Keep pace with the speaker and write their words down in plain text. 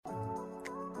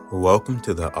Welcome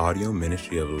to the audio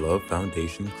ministry of Love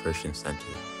Foundation Christian Center,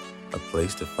 a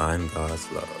place to find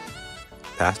God's love.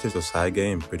 Pastors Osage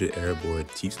and Bridget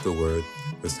Arabord teach the word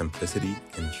with simplicity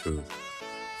and truth.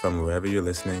 From wherever you're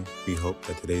listening, we hope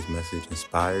that today's message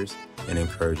inspires and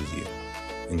encourages you.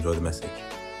 Enjoy the message.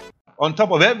 On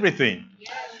top of everything,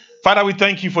 Father, we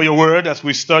thank you for your word. As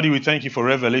we study, we thank you for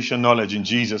revelation knowledge in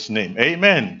Jesus' name.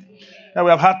 Amen. Now, we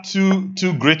have had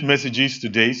two great messages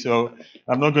today, so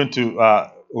I'm not going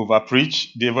to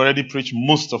over-preach. They've already preached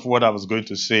most of what I was going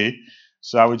to say,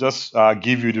 so I will just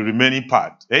give you the remaining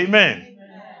part. Amen.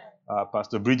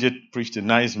 Pastor Bridget preached a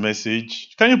nice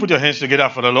message. Can you put your hands together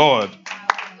for the Lord?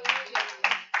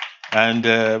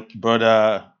 And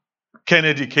Brother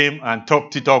Kennedy came and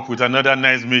topped it up with another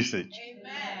nice message.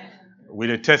 Amen.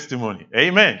 With a testimony.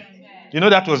 Amen. Amen. You know,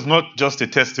 that was not just a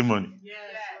testimony. Yes.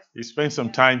 He spent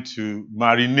some time to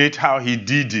marinate how he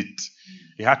did it.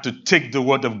 He had to take the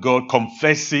word of God,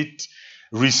 confess it,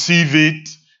 receive it,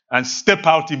 and step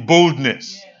out in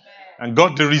boldness. Amen. And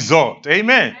got the result.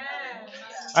 Amen. Amen.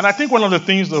 And I think one of the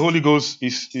things the Holy Ghost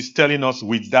is telling us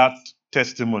with that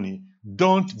testimony,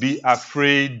 don't be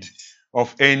afraid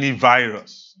of any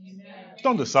virus. Amen.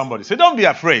 Turn to somebody. Say, don't be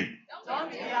afraid,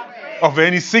 of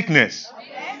any sickness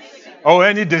or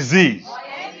any disease.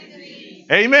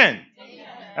 Amen.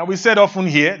 And we said often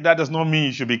here, that does not mean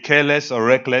you should be careless or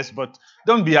reckless, but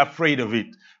don't be afraid of it.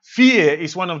 Fear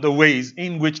is one of the ways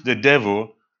in which the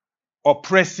devil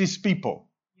oppresses people.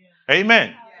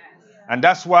 Amen. And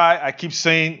that's why I keep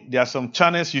saying there are some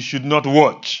channels you should not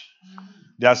watch.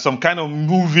 There are some kind of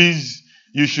movies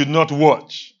you should not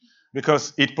watch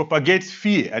because it propagates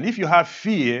fear. And if you have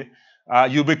fear,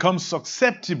 you become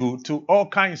susceptible to all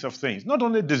kinds of things, not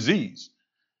only disease,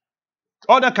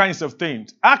 other kinds of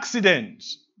things.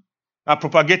 Accidents are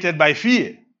propagated by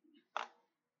fear.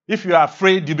 If you are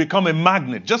afraid, you become a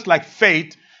magnet. Just like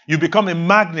faith, you become a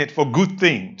magnet for good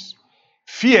things.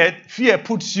 Fear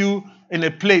puts you in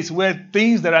a place where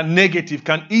things that are negative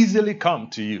can easily come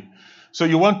to you. So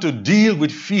you want to deal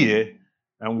with fear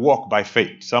and walk by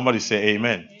faith. Somebody say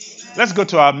amen. Let's go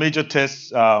to our major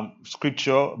text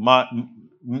scripture,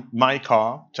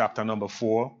 Micah, chapter number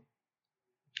 4.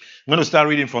 I'm going to start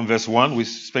reading from verse 1. We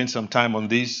spent some time on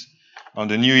this on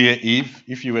the New Year Eve.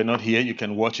 If you were not here, you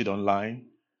can watch it online.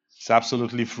 It's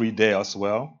absolutely free there as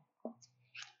well.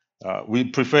 We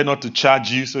prefer not to charge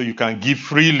you so you can give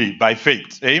freely by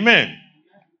faith. Amen.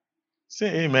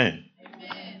 Say amen.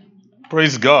 Amen.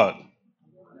 Praise God.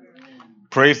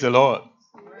 Praise the Lord.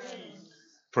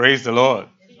 Praise the Lord.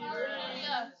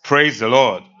 Praise the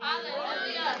Lord.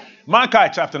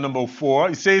 Micah chapter number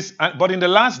 4, it says, but in the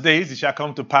last days it shall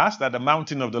come to pass that the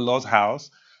mountain of the Lord's house,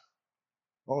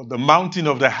 or the mountain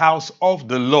of the house of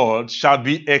the Lord, shall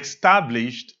be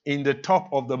established in the top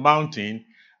of the mountain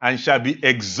and shall be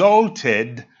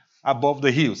exalted above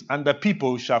the hills, and the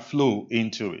people shall flow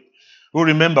into it. Who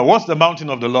remember, what's the mountain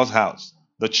of the Lord's house?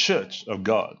 The church of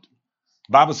God.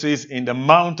 Bible says, in the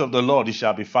mount of the Lord it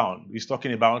shall be found. He's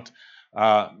talking about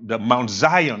the Mount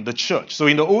Zion, the church. So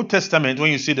in the Old Testament,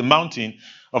 when you see the mountain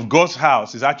of God's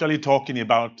house, it's actually talking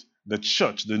about the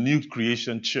church, the new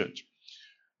creation church.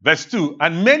 Verse 2,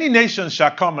 and many nations shall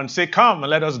come and say, come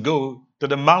and let us go to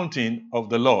the mountain of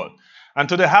the Lord and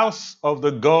to the house of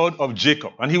the God of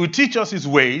Jacob. And he will teach us his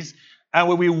ways, and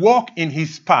we will walk in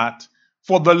his path.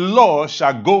 For the Lord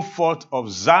shall go forth of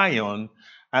Zion,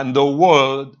 and the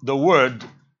word of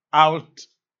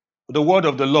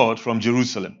the Lord from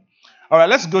Jerusalem. All right,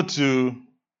 let's go to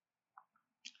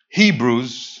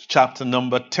Hebrews chapter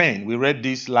number 10. We read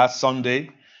this last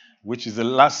Sunday, which is the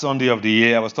last Sunday of the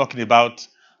year. I was talking about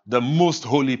the most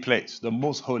holy place, the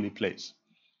most holy place.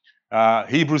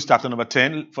 Hebrews chapter number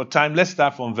 10. For time, let's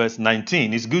start from verse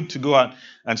 19. It's good to go out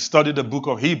and study the book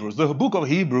of Hebrews. The book of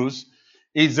Hebrews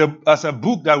is a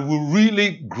book that will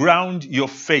really ground your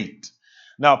faith.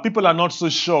 Now, people are not so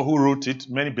sure who wrote it.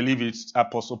 Many believe it's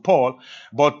Apostle Paul,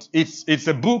 but it's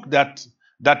a book that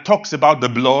talks about the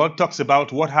blood, talks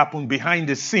about what happened behind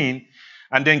the scene,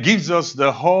 and then gives us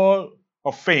the hall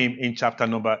of faith in chapter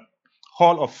number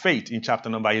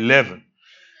 11.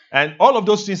 And all of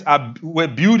those things were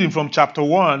building from chapter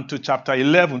 1 to chapter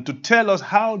 11 to tell us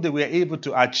how they were able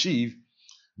to achieve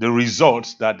the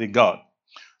results that they got.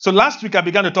 So last week I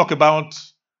began to talk about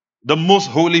the most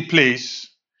holy place.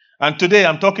 And today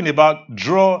I'm talking about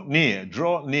draw near,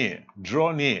 draw near,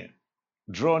 draw near,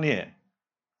 draw near,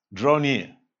 draw near.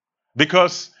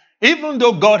 Because even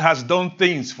though God has done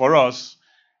things for us,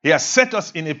 he has set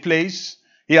us in a place,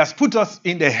 he has put us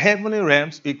in the heavenly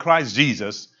realms in Christ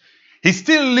Jesus, he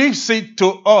still leaves it to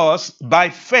us by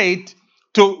faith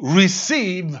to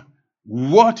receive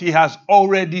what he has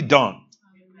already done.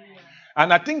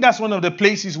 And I think that's one of the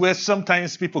places where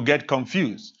sometimes people get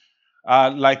confused.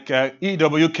 Like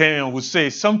E.W. Kenyon would say,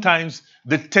 sometimes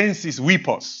the tenses whip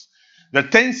us. The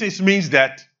tenses means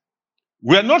that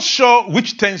we are not sure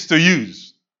which tense to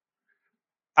use.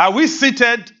 Are we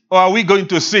seated or are we going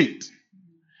to sit?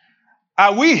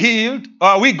 Are we healed or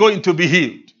are we going to be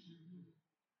healed?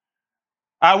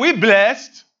 Are we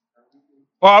blessed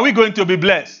or are we going to be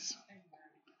blessed?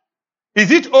 Is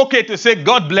it okay to say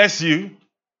God bless you,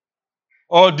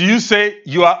 or do you say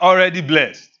you are already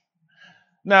blessed?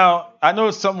 Now, I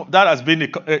know that has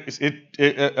been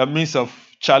a means of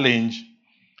challenge,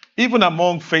 even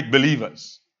among faith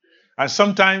believers. And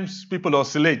sometimes people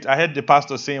oscillate. I heard the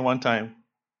pastor saying one time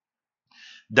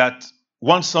that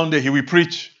one Sunday he will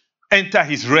preach, enter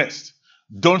his rest.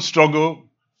 Don't struggle,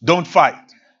 don't fight.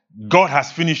 God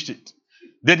has finished it.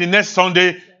 Then the next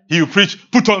Sunday he will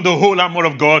preach, put on the whole armor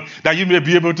of God that you may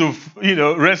be able to,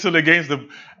 wrestle against the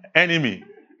enemy.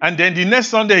 And then the next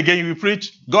Sunday again, you will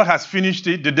preach, God has finished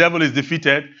it, the devil is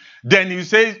defeated. Then you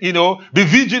say, be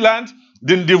vigilant.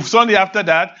 Then the Sunday after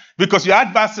that, because your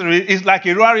adversary is like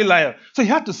a roaring lion. So you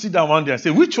have to sit down one day and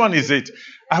say, which one is it?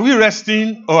 Are we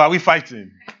resting or are we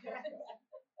fighting?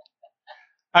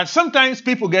 And sometimes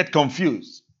people get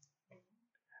confused.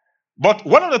 But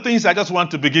one of the things I just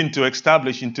want to begin to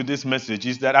establish into this message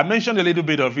is that I mentioned a little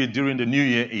bit of it during the New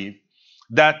Year Eve,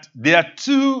 that there are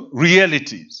two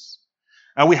realities.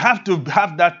 And we have to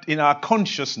have that in our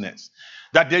consciousness,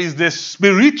 that there is the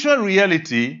spiritual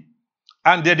reality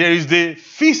and that there is the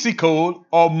physical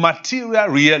or material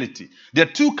reality. There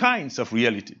are two kinds of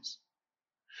realities.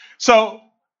 So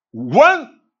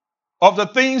one of the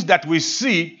things that we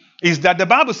see is that the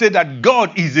Bible says that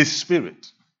God is a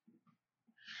spirit.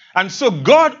 And so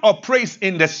God operates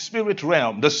in the spirit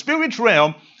realm. The spirit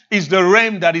realm is the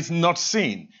realm that is not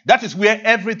seen. That is where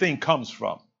everything comes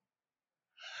from.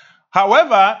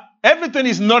 However, everything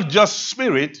is not just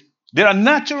spirit. There are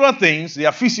natural things, there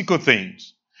are physical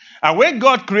things. And when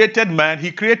God created man,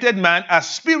 he created man as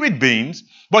spirit beings,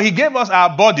 but he gave us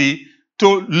our body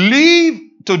to live,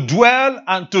 to dwell,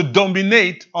 and to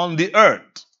dominate on the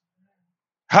earth.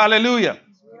 Hallelujah.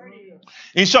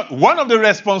 In short, one of the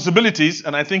responsibilities,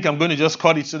 and I think I'm going to just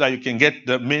cut it so that you can get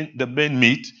the main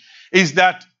meat, is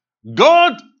that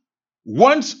God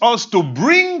wants us to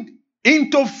bring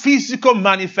into physical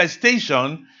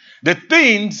manifestation the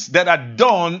things that are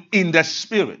done in the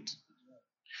spirit.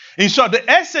 In short, the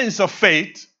essence of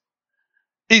faith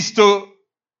is to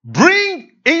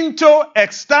bring into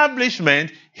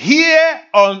establishment here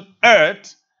on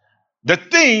earth the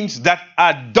things that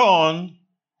are done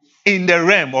in the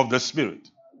realm of the spirit.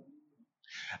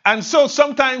 And so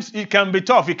sometimes it can be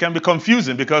tough, it can be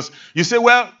confusing, because you say,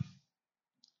 well,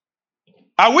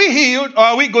 are we healed or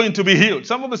are we going to be healed?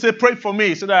 Some people say, pray for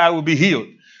me so that I will be healed.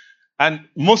 And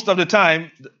most of the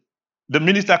time, the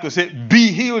minister could say,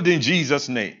 be healed in Jesus'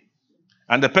 name.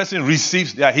 And the person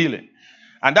receives their healing.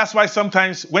 And that's why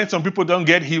sometimes when some people don't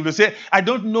get healed, they say, I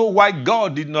don't know why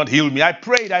God did not heal me. I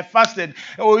prayed, I fasted.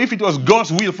 Oh, if it was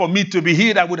God's will for me to be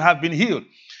healed, I would have been healed.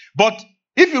 But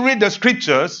if you read the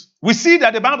scriptures, we see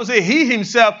that the Bible says he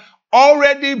himself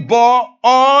already bore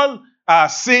all our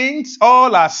sins,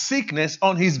 all our sickness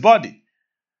on his body.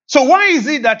 So why is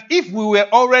it that if we were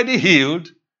already healed,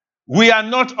 we are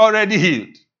not already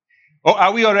healed? Or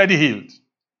are we already healed?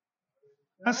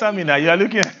 Answer me now. You are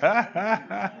looking.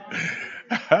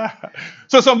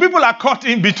 So some people are caught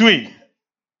in between.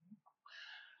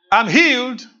 I'm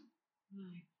healed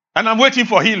and I'm waiting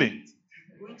for healing.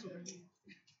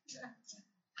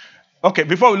 Okay,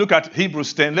 before we look at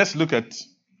Hebrews 10, let's look at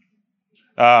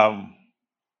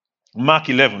Mark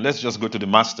 11. Let's just go to the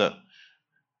master,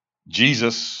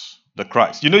 Jesus the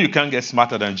Christ. You know you can't get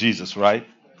smarter than Jesus, right?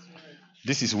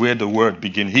 This is where the word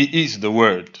begins. He is the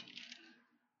word.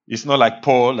 It's not like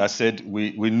Paul that said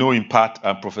we know in part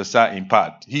and prophesy in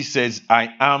part. He says,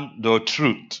 I am the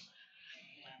truth.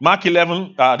 Mark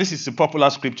 11, this is a popular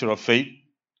scripture of faith.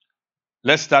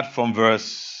 Let's start from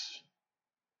verse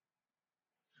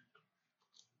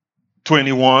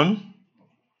 21.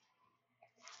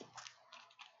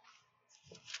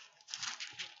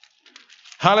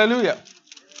 Hallelujah.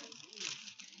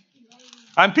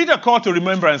 And Peter called to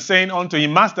remembrance, saying unto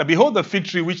him, Master, behold, the fig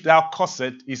tree which thou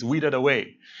cursed is withered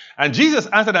away. And Jesus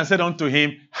answered and said unto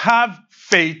him, have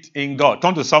faith in God.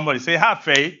 Turn to somebody, say, have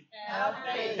faith,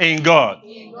 in God.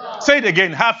 Say it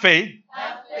again, have faith,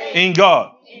 in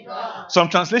God. Some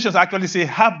translations actually say,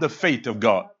 have the faith of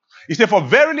God. He said, for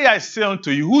verily I say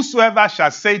unto you, whosoever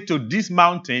shall say to this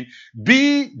mountain,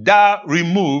 be thou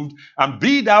removed, and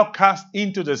be thou cast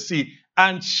into the sea,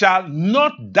 and shall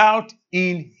not doubt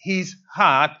in his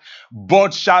heart,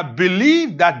 but shall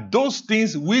believe that those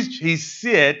things which he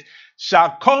said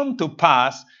shall come to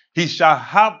pass, he shall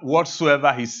have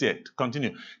whatsoever he said.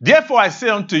 Continue. Therefore I say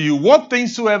unto you, what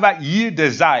things soever ye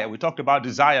desire. We talked about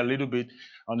desire a little bit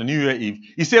on the New Year Eve.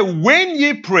 He said, when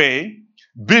ye pray,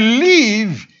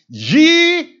 believe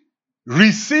ye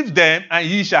receive them, and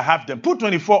ye shall have them. Put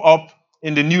 24 up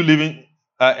in the New Living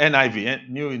NIV,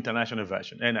 New International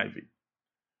Version, NIV.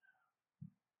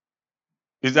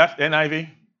 Is that NIV?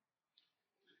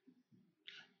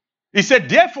 He said,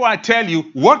 therefore I tell you,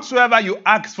 whatsoever you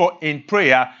ask for in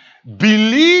prayer,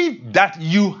 believe that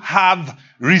you have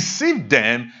received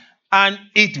them, and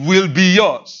it will be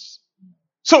yours.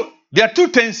 So there are two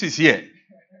tenses here.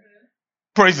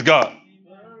 Praise God.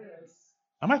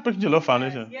 Am I preaching to Love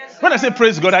Foundation? Yes, when I say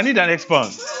praise God, I need an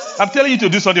response. I'm telling you to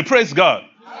do something. Praise God.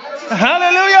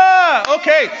 Hallelujah.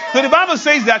 Okay. So the Bible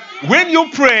says that when you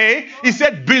pray, it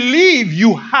said, believe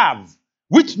you have,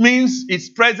 which means it's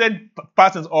present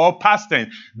past or past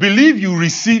tense. Believe you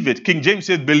receive it. King James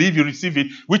says, believe you receive it,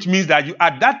 which means that you,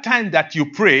 at that time that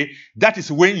you pray, that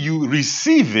is when you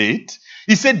receive it.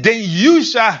 He said, then you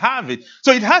shall have it.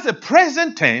 So it has a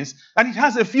present tense and it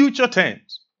has a future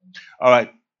tense. All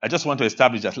right. I just want to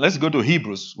establish that. Let's go to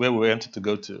Hebrews, where we wanted to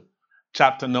go to.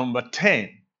 Chapter number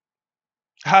 10.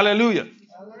 Hallelujah.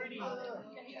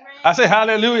 I say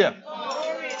hallelujah.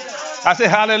 I say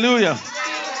hallelujah.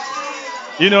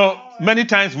 You know, many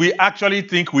times we actually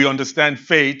think we understand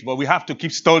faith, but we have to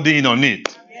keep studying on it.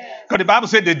 Because the Bible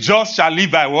said the just shall live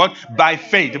by what? By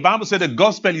faith. The Bible said the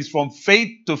gospel is from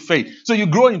faith to faith. So you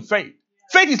grow in faith.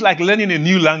 Faith is like learning a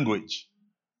new language.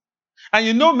 And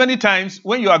you know, many times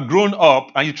when you are grown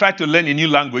up and you try to learn a new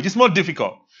language, it's more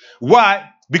difficult. Why?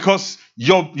 Because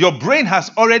your brain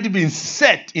has already been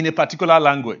set in a particular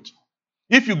language.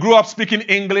 If you grew up speaking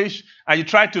English and you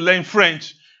try to learn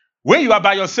French, when you are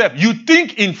by yourself, you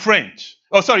think in French.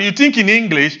 You think in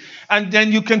English, and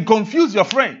then you can confuse your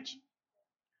French.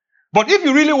 But if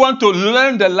you really want to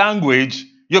learn the language,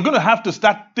 you're going to have to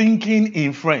start thinking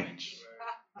in French.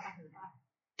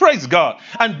 Praise God.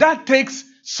 And that takes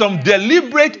some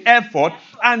deliberate effort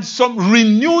and some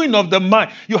renewing of the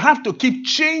mind. You have to keep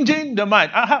changing the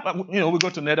mind. We go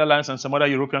to Netherlands and some other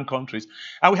European countries,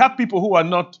 and we have people who are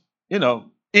not,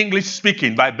 English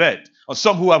speaking by birth, or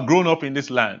some who have grown up in this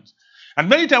land. And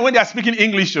many times when they are speaking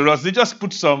English to us, they just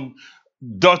put some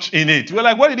Dutch in it. We're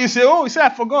like, what did he say? Oh, he said, I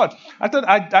forgot. I thought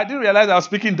I didn't realize I was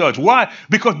speaking Dutch. Why?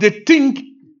 Because they think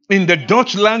in the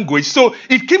Dutch language. So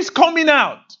it keeps coming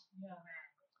out.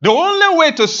 The only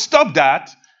way to stop that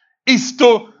is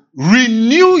to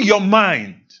renew your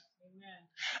mind.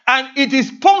 And it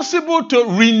is possible to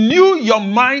renew your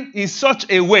mind in such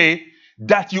a way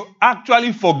that you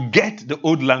actually forget the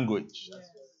old language.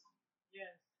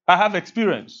 I have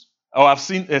experience, or I've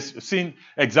seen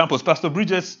examples. Pastor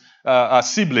Bridget's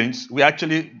siblings were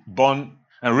actually born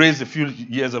and raised a few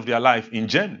years of their life in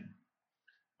Germany.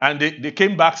 And they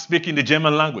came back speaking the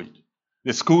German language.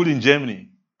 They schooled in Germany.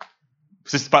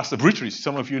 This is Pastor Bridget.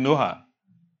 Some of you know her.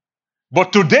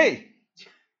 But today,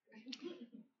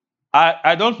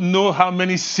 I don't know how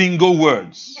many single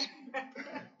words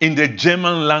in the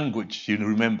German language she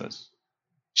remembers.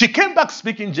 She came back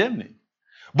speaking German.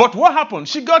 But what happened?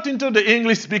 She got into the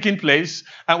English-speaking place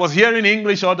and was hearing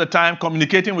English all the time,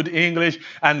 communicating with English,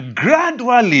 and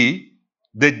gradually,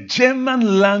 the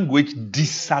German language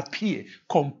disappeared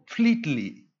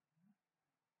completely.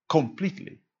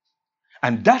 Completely.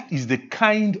 And that is the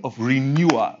kind of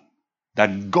renewal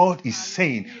that God is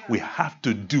saying we have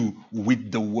to do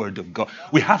with the Word of God.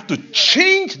 We have to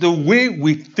change the way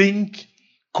we think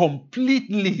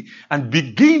completely and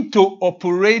begin to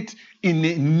operate in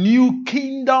a new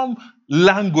kingdom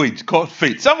language called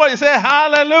faith. Somebody say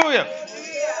hallelujah.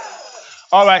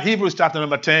 All right, Hebrews chapter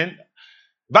number 10.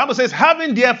 Bible says,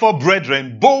 having therefore,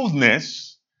 brethren,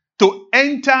 boldness to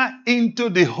enter into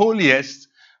the holiest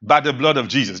by the blood of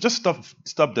Jesus. Just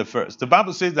stop there first. The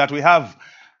Bible says that we have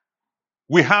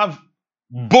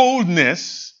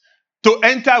boldness to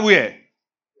enter where?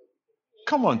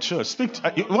 Come on, church. Speak.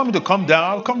 You want me to come down?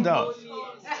 I'll come down.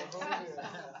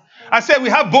 I said we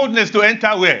have boldness to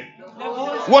enter where?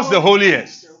 What's the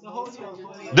holiest?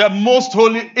 The most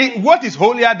holy. What is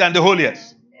holier than the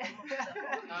holiest?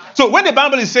 So when the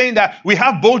Bible is saying that we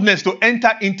have boldness to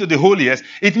enter into the holiest,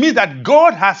 it means that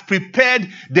God has prepared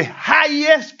the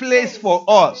highest place for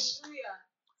us.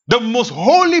 The most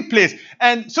holy place.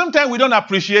 And sometimes we don't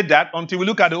appreciate that until we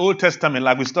look at the Old Testament,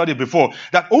 like we studied before,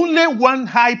 that only one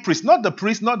high priest, not the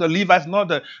priest, not the Levites, not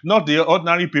the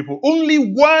ordinary people, only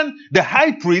the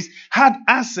high priest had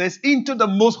access into the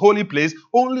most holy place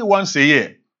only once a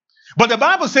year. But the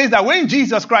Bible says that when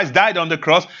Jesus Christ died on the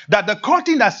cross, that the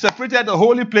curtain that separated the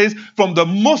holy place from the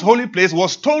most holy place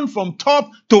was torn from top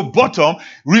to bottom,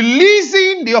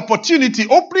 releasing the opportunity,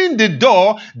 opening the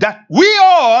door that we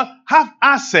all have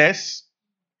access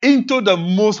into the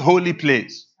most holy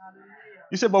place.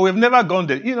 You say, but we've never gone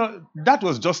there. You know, that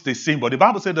was just a symbol. The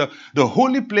Bible said the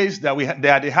holy place that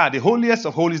they had, the holiest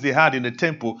of holies they had in the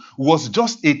temple, was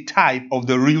just a type of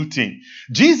the real thing.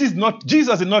 Jesus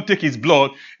did not take his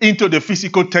blood into the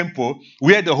physical temple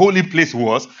where the holy place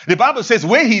was. The Bible says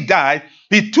when he died,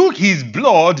 he took his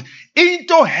blood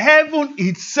into heaven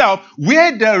itself,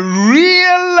 where the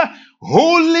real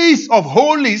holies of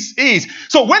holies is.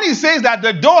 So when he says that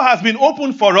the door has been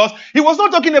opened for us, he was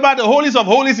not talking about the holies of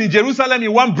holies in Jerusalem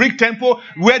in one brick temple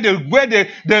where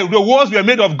the walls were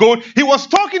made of gold. He was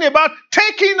talking about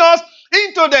taking us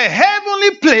into the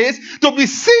heavenly place to be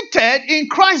seated in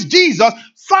Christ Jesus,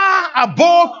 far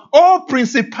above all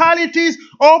principalities,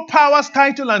 all powers,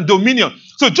 title, and dominion.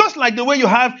 So just like the way you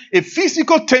have a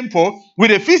physical temple with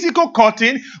a physical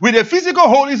curtain, with a physical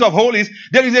holies of holies,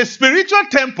 there is a spiritual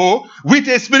temple with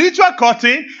a spiritual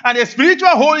curtain and a spiritual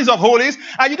holies of holies.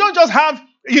 And you don't just have,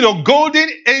 golden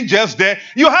angels there.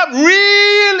 You have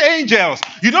real angels.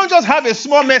 You don't just have a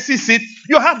small mercy seat.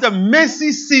 You have the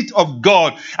mercy seat of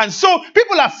God. And so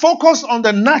people are focused on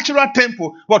the natural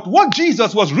temple. But what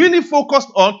Jesus was really focused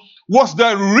on was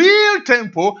the real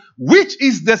temple, which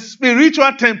is the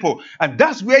spiritual temple. And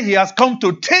that's where he has come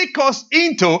to take us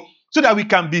into, so that we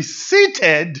can be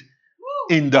seated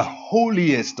in the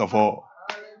holiest of all.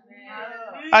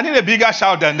 I need a bigger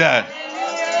shout than that.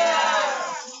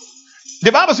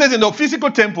 The Bible says in the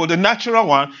physical temple, the natural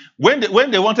one, when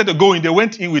they wanted to go in, they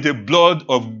went in with the blood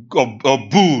of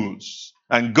bulls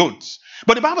and goats.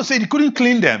 But the Bible said he couldn't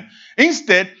clean them.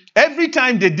 Instead, every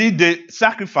time they did the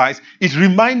sacrifice, it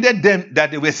reminded them that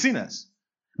they were sinners.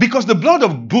 Because the blood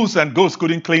of bulls and goats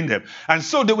couldn't clean them. And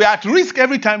so they were at risk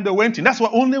every time they went in. That's why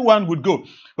only one would go.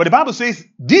 But the Bible says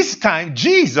this time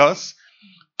Jesus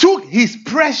took his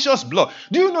precious blood.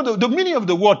 Do you know the meaning of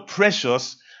the word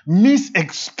precious means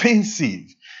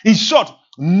expensive? In short,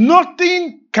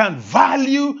 nothing can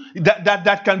value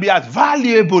that can be as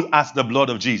valuable as the blood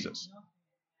of Jesus.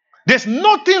 There's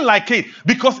nothing like it,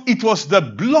 because it was the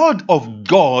blood of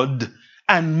God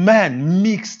and man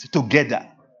mixed together.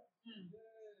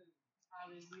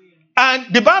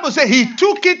 And the Bible says he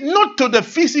took it not to the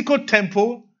physical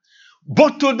temple,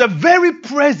 but to the very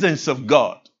presence of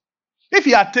God. If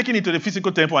he had taken it to the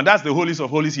physical temple, and that's the holiest of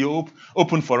holies he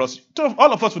opened for us,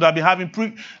 all of us would have been having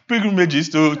pilgrimages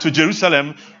to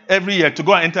Jerusalem every year to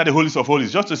go and enter the holiest of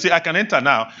holies, just to say, I can enter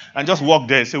now and just walk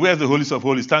there. Say, where's the holiest of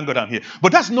holies? Thank God I'm here.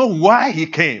 But that's not why he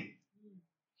came.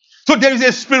 So there is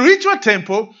a spiritual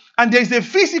temple and there is a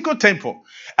physical temple.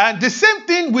 And the same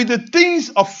thing with the things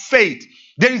of faith.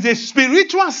 There is a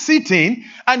spiritual sitting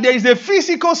and there is a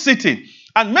physical sitting.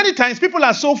 And many times people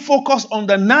are so focused on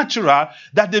the natural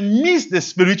that they miss the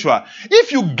spiritual.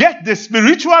 If you get the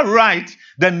spiritual right,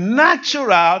 the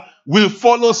natural will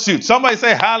follow suit. Somebody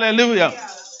say hallelujah.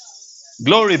 Yes.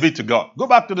 Glory be to God. Go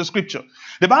back to the scripture.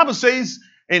 The Bible says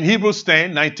in Hebrews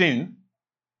 10:19.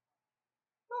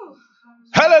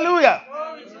 Hallelujah.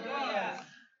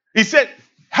 It said,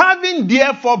 having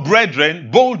therefore,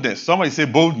 brethren, boldness. Somebody say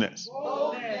boldness.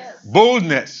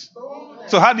 Boldness.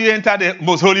 So how do you enter the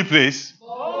most holy place?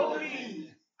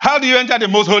 How do you enter the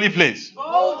most holy place?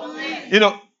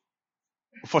 Boldly.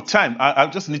 For time, I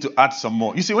just need to add some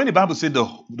more. You see, when the Bible says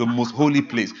the most holy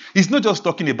place, it's not just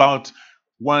talking about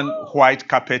one white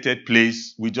carpeted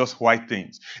place with just white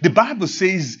things. The Bible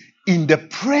says in the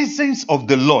presence of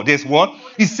the Lord, there's what?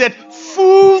 He said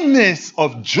fullness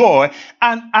of joy,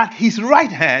 and at his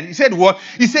right hand, he said what?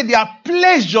 He said there are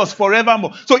pleasures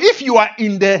forevermore. So if you are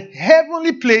in the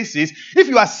heavenly places, if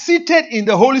you are seated in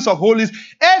the holiest of holies,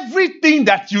 everything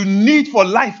that you need for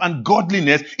life and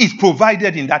godliness is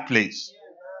provided in that place.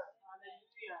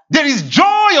 There is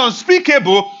joy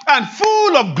unspeakable and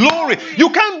full of glory. You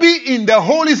can't be in the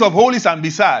holiest of holies and be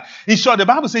sad. In short, the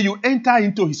Bible says you enter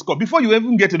into his court. Before you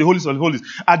even get to the holiest of holies,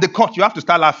 at the court, you have to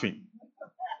start laughing.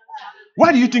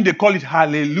 Why do you think they call it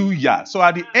hallelujah? So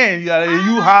at the end, you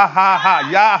ha ha ha,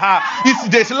 ya ha.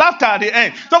 There's laughter at the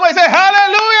end. Somebody say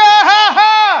hallelujah, ha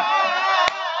ha.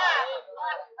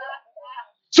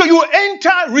 So you enter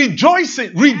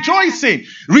rejoicing,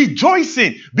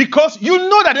 because you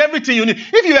know that everything you need.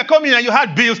 If you were coming and you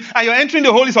had bills and you're entering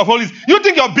the holiest of holies, you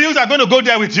think your bills are going to go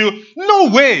there with you? No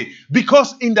way.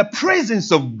 Because in the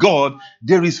presence of God,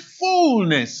 there is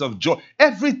fullness of joy.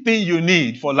 Everything you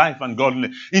need for life and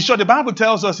godliness. In short, the Bible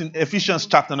tells us in Ephesians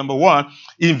chapter number 1,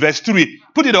 in verse 3,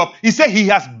 put it up. He said he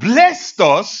has blessed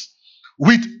us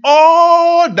with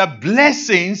all the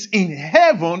blessings in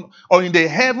heaven or in the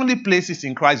heavenly places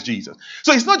in Christ Jesus.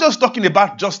 So it's not just talking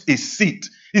about just a seat.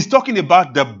 It's talking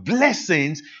about the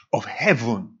blessings of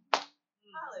heaven.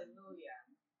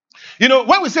 You know,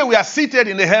 when we say we are seated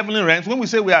in the heavenly realms, when we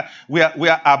say we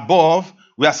are above,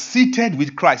 we are seated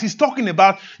with Christ, he's talking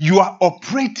about you are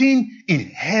operating in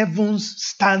heaven's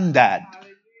standard.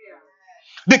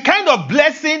 The kind of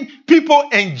blessing people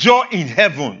enjoy in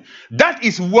heaven, that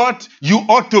is what you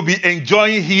ought to be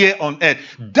enjoying here on earth.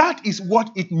 That is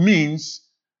what it means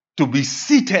to be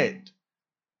seated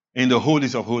in the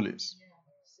holies of holies.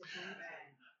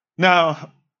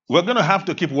 Now, we're going to have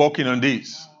to keep working on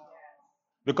this,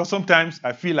 because sometimes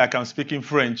I feel like I'm speaking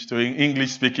French to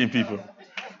English-speaking people.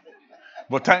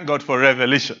 But thank God for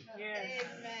revelation.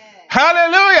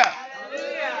 Hallelujah!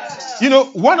 You know,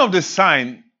 one of the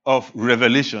signs of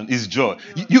revelation is joy.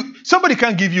 Somebody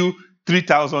can give you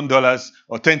 $3,000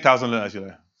 or $10,000. You're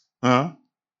like, huh?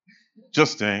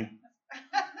 Just saying.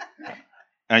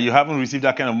 And you haven't received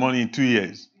that kind of money in 2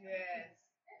 years.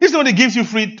 If somebody gives you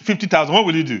free $50,000, what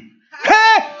will you do?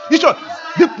 Hey! You sure?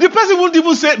 The person won't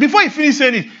even say, before you finish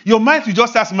saying it, your mind will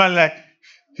just start smiling like,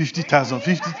 50,000,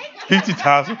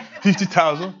 50,000,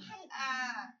 50,000.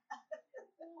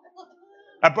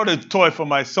 I brought a toy for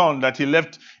my son that he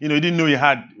left, he didn't know he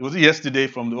had. It was yesterday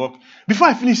from the work. Before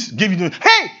I finished giving him,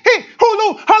 hey,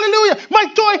 hello, hallelujah, my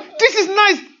toy, this is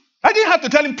nice. I didn't have to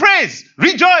tell him, praise,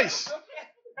 rejoice.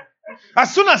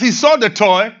 As soon as he saw the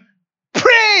toy,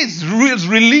 praise was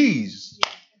released.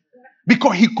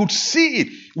 Because he could see it.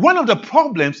 One of the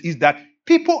problems is that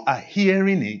people are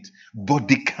hearing it, but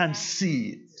they can't see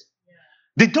it.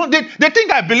 They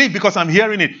think I believe because I'm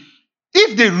hearing it.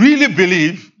 If they really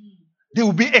believe, there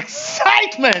will be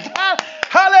excitement.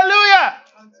 Hallelujah.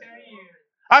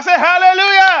 I say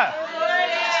hallelujah.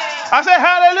 I say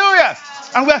hallelujah.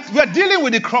 And we're dealing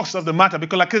with the crux of the matter,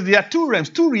 because there are two realms,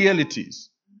 two realities.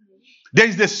 There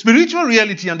is the spiritual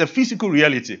reality and the physical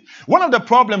reality. One of the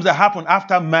problems that happened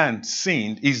after man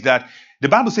sinned is that the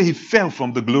Bible says he fell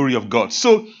from the glory of God.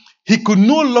 So he could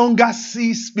no longer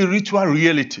see spiritual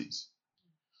realities.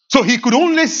 So he could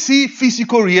only see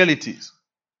physical realities.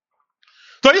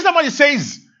 So if somebody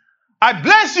says, I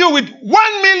bless you with $1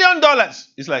 million.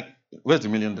 It's like, where's the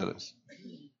 $1 million?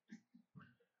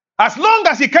 As long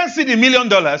as he can't see the $1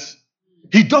 million,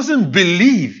 he doesn't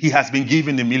believe he has been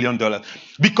given the $1 million,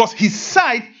 because his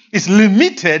sight is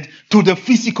limited to the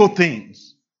physical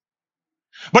things.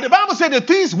 But the Bible said the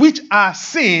things which are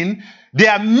seen, they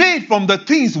are made from the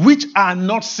things which are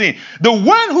not seen. The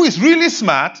one who is really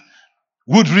smart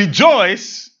would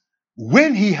rejoice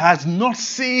when he has not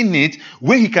seen it,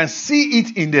 when he can see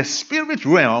it in the spirit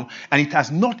realm and it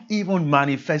has not even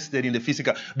manifested in the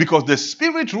physical, because the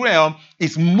spirit realm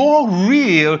is more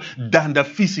real than the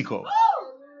physical.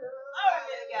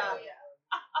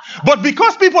 But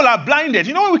because people are blinded,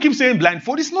 you know when we keep saying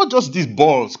blindfold, it's not just these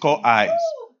balls called eyes.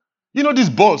 You know, these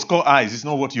balls called eyes, it's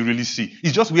not what you really see.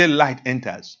 It's just where light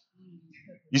enters.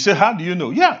 You say, how do you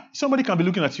know? Yeah, somebody can be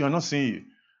looking at you and not seeing you.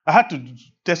 I had to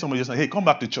tell somebody just like, hey, come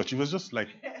back to church. It was just like,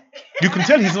 you can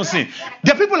tell he's not seeing.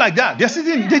 There are people like that. They're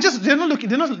sitting, they're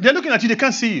looking at you, they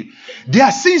can't see you. They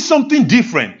are seeing something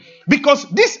different. Because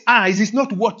these eyes is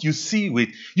not what you see with.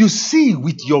 You see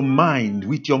with your mind,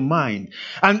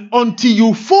 And until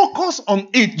you focus on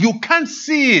it, you can't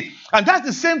see it. And that's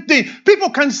the same thing. People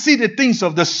can't see the things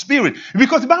of the spirit,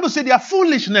 because the Bible said they are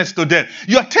foolishness to them.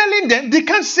 You're telling them they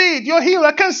can't see it. You're healed,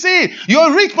 I can't see it.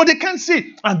 You're rich, but they can't see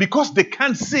it. And because they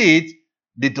can't see it,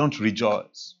 they don't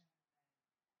rejoice.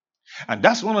 And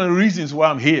that's one of the reasons why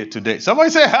I'm here today.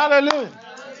 Somebody say hallelujah.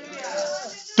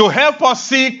 To help us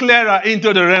see clearer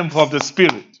into the realm of the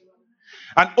spirit.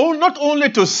 And not only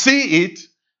to see it,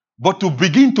 but to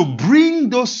begin to bring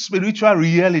those spiritual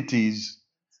realities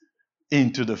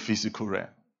into the physical realm.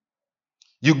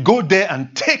 You go there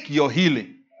and take your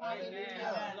healing. Amen.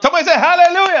 Somebody say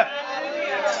hallelujah.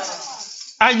 Hallelujah.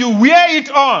 And you wear it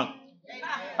on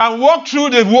and walk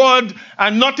through the world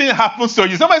and nothing happens to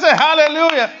you. Somebody say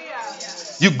hallelujah.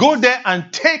 You go there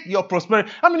and take your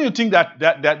prosperity. How many of you think that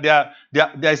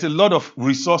there is a lot of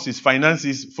resources,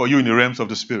 finances for you in the realms of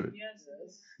the spirit? Yes.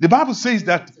 The Bible says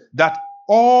that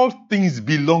all things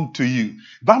belong to you.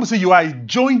 The Bible says you are a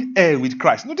joint heir with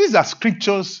Christ. Now, these are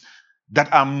scriptures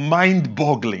that are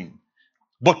mind-boggling.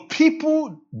 But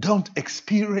people don't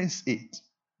experience it.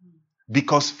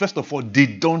 Because, first of all, they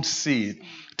don't see it.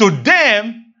 To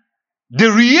them,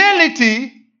 the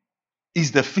reality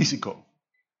is the physical.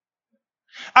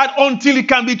 And until it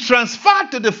can be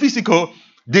transferred to the physical,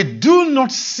 they do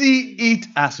not see it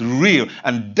as real.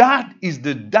 And that is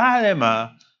the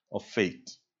dilemma of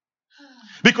faith.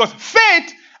 Because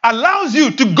faith allows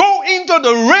you to go into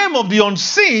the realm of the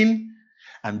unseen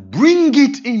and bring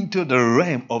it into the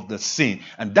realm of the seen.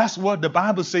 And that's what the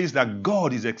Bible says that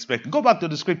God is expecting. Go back to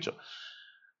the scripture.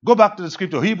 Go back to the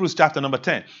scripture, Hebrews chapter number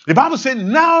 10. The Bible says,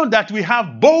 now that we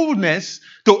have boldness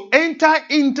to enter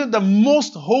into the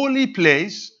most holy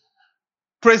place,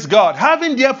 praise God,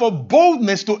 having therefore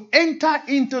boldness to enter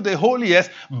into the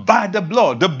holiest by the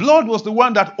blood. The blood was the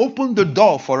one that opened the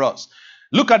door for us.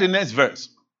 Look at the next verse.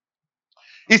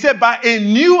 He said, by a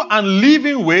new and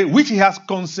living way, which he has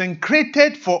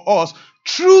consecrated for us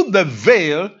through the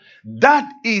veil,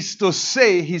 that is to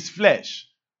say, his flesh.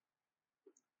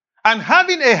 And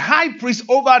having a high priest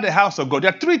over the house of God.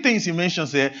 There are three things he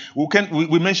mentions here.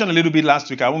 We mentioned a little bit last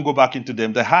week. I won't go back into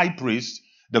them. The high priest,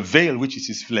 the veil, which is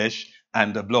his flesh,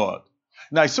 and the blood.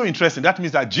 Now, it's so interesting. That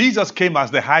means that Jesus came as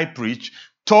the high priest,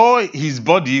 tore his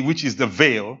body, which is the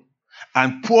veil,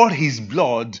 and poured his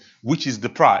blood, which is the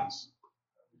price.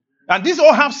 And these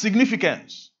all have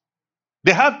significance.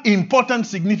 They have important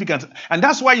significance. And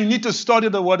that's why you need to study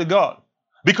the Word of God.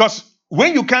 Because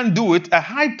when you can't do it, a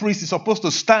high priest is supposed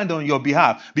to stand on your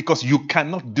behalf because you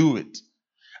cannot do it.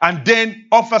 And then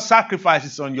offer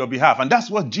sacrifices on your behalf. And that's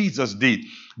what Jesus did.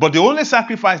 But the only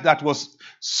sacrifice that was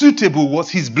suitable was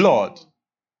his blood.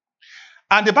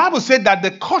 And the Bible said that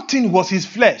the cutting was his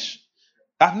flesh.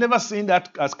 I've never seen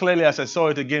that as clearly as I saw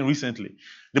it again recently.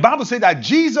 The Bible said that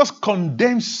Jesus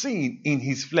condemned sin in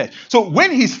his flesh. So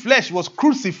when his flesh was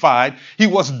crucified, he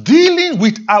was dealing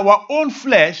with our own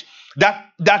flesh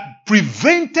that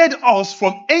prevented us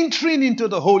from entering into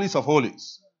the holies of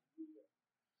holies.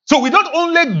 So we don't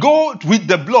only go with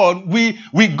the blood,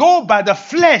 we go by the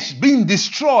flesh being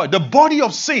destroyed. The body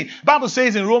of sin, the Bible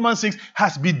says in Romans 6,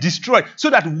 has been destroyed so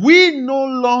that we no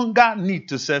longer need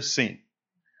to serve sin.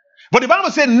 But the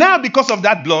Bible said now because of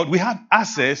that blood, we have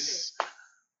access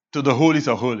to the holies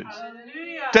of holies.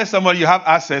 Hallelujah. Tell somebody you have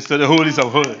access to the holies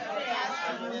of holies.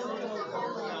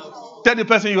 Tell the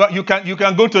person you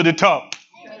can go to the top.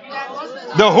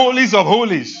 The holies of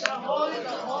holies.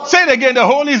 Say it again, the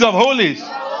holies of holies.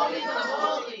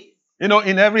 You know,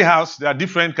 in every house, there are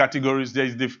different categories. There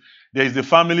is the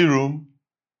family room.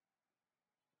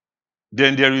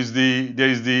 Then there is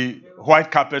the white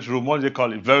carpet room. What do they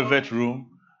call it? Velvet room.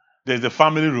 There's the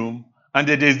family room. And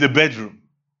then there's the bedroom.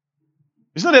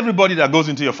 It's not everybody that goes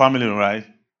into your family room, right?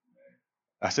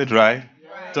 I said, right?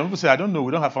 Some people say, I don't know,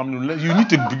 we don't have family room. You need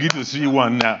to begin to see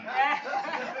one now.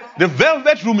 The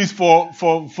velvet room is for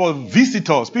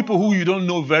visitors, people who you don't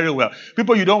know very well,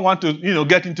 people you don't want to,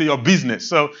 get into your business.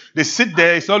 So they sit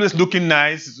there, it's always looking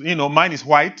nice. Mine is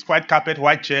white carpet,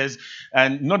 white chairs,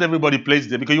 and not everybody plays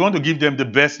there because you want to give them the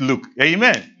best look.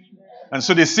 Amen. And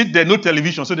so they sit there, no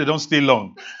television, so they don't stay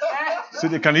long. So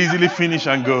they can easily finish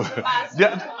and go.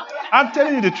 I'm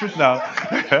telling you the truth now.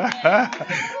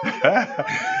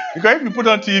 Because if you put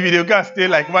on TV, they can stay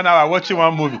like 1 hour watching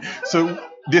one movie. So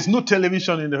there's no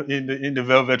television in the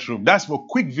velvet room. That's for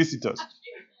quick visitors.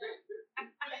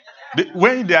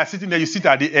 When they are sitting there, you sit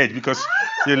at the edge because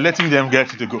you're letting them get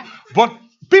to go. But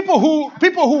people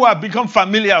who have become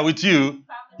familiar with you,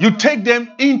 you take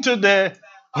them into the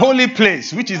holy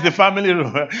place, which is the family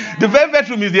room. The velvet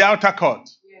room is the outer court.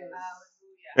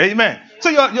 Amen. So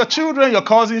your children, your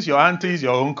cousins, your aunties,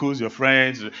 your uncles, your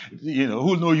friends,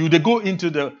 who know you, they go into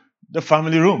the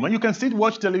family room. And you can still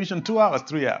watch television 2 hours,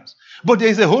 3 hours. But there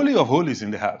is a holy of holies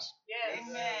in the house. Yes.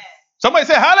 Amen. Somebody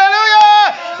say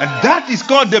hallelujah! And that is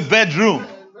called the bedroom.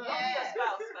 Yes.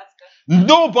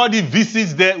 Nobody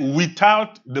visits there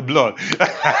without the blood.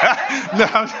 No,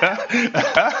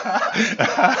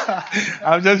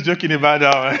 I'm just joking about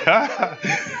that.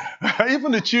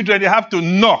 Even the children, they have to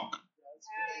knock.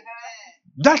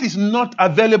 That is not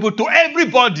available to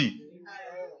everybody.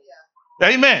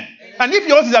 Amen. And if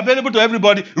yours is available to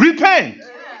everybody, repent.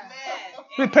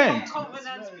 Repent.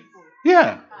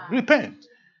 Yeah, repent.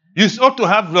 You ought to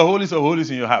have the holies of holies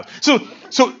in your house. So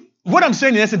what I'm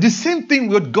saying is the same thing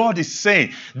what God is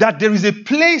saying, that there is a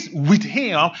place with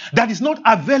him that is not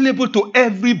available to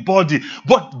everybody.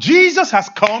 But Jesus has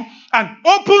come and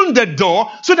opened the door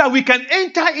so that we can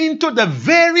enter into the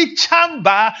very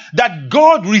chamber that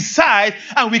God resides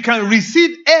and we can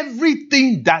receive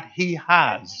everything that he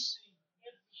has.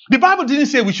 The Bible didn't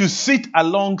say we should sit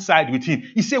alongside with him.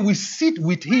 He said we sit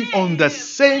with him on the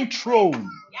same throne.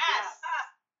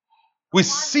 We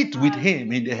sit with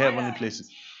him in the heavenly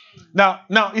places. Now,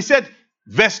 he said,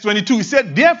 verse 22, he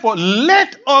said, therefore,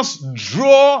 let us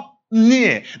draw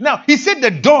near. Now, he said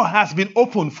the door has been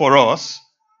opened for us,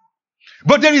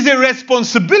 but there is a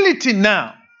responsibility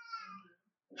now.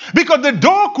 Because the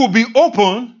door could be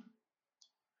open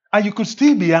and you could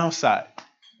still be outside.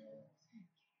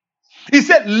 He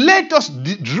said, let us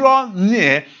draw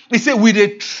near. He said, with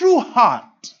a true heart,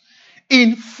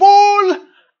 in full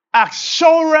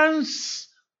assurance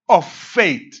of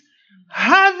faith,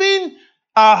 having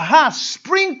our hearts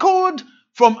sprinkled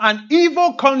from an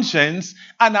evil conscience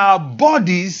and our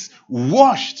bodies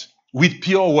washed with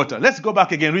pure water. Let's go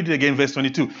back again, read it again, verse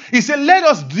 22. He said, let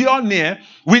us draw near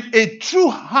with a true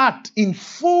heart in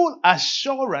full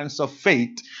assurance of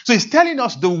faith. So he's telling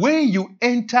us the way you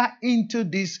enter into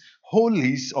this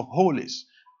holies of holies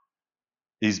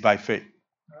is by faith.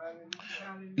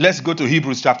 Let's go to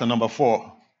Hebrews chapter number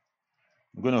 4.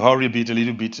 I'm going to hurry a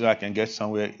little bit so I can get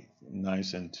somewhere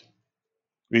nice, and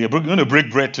we're going to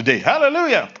break bread today.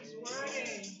 Hallelujah.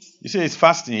 You say it's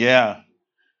fasting. Yeah.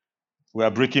 We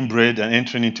are breaking bread and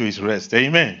entering into his rest.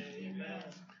 Amen. Amen.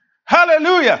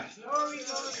 Hallelujah. Glory.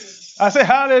 I say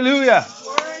hallelujah.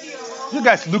 You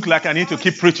guys look like I need to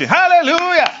keep preaching.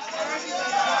 Hallelujah.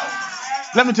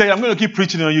 Let me tell you, I'm going to keep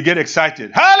preaching and you get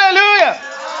excited. Hallelujah.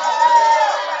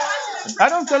 I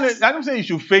don't say you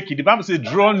should fake it. The Bible says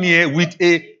draw near with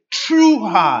a true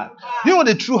heart. You know what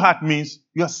a true heart means?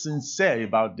 You are sincere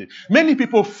about it. Many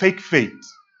people fake faith.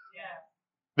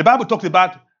 The Bible talks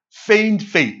about feigned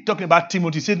faith. Talking about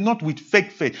Timothy, said not with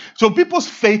fake faith. So people's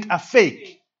faith are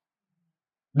fake.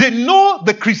 They know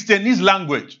the Christianese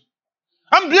language.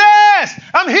 I'm blessed.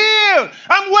 I'm healed.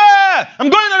 I'm well. I'm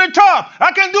going on the top.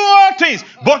 I can do all things.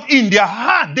 But in their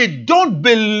heart, they don't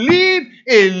believe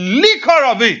a liquor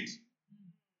of it.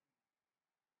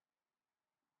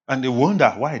 And they wonder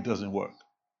why it doesn't work.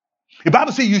 The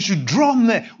Bible says you should draw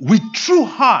near with true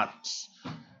hearts.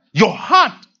 Your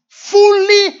heart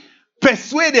fully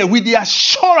persuaded with the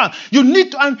assurance. You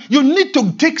need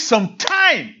to take some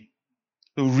time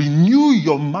to renew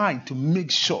your mind to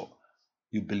make sure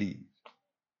you believe.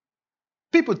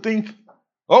 People think,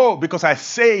 oh, because I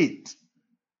say it,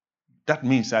 that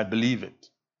means I believe it.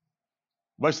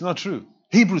 But it's not true.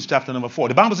 Hebrews chapter number 4.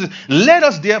 The Bible says, let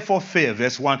us therefore fear,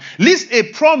 verse 1, lest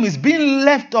a promise being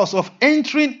left us of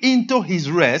entering into his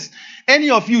rest, any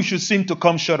of you should seem to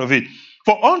come short of it.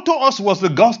 For unto us was the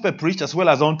gospel preached as well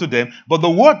as unto them, but the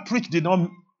word preached did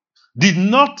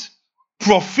not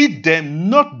profit them,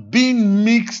 not being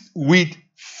mixed with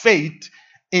faith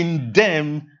in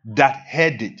them that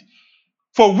heard it.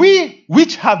 For we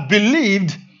which have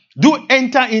believed do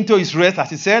enter into his rest, as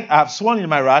he said, I have sworn in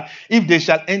my wrath, if they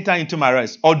shall enter into my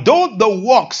rest. Although the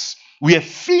works were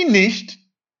finished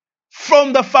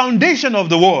from the foundation of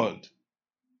the world.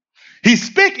 He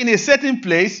spake in a certain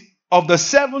place of the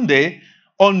seventh day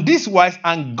on this wise,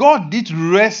 and God did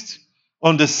rest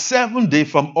on the seventh day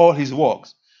from all his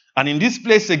works. And in this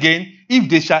place again, if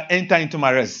they shall enter into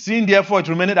my rest. Seeing therefore it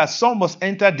remained that some must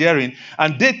enter therein,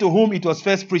 and they to whom it was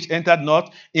first preached entered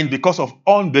not in because of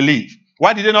unbelief.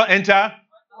 Why did they not enter?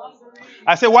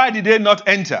 I say, why did they not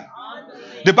enter?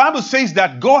 The Bible says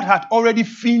that God had already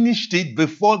finished it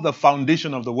before the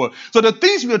foundation of the world. So the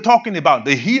things we're talking about,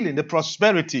 the healing, the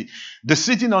prosperity, the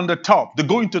sitting on the top, the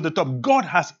going to the top, God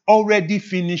has already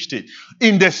finished it.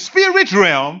 In the spirit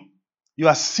realm, you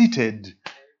are seated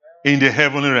in the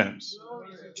heavenly realms.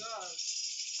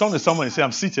 Turn to someone and say,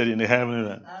 I'm seated in the heavenly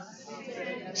realms.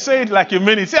 Say it like you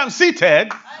mean it. Say, I'm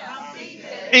seated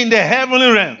in the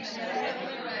heavenly realms.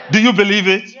 Do you believe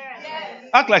it? Yes.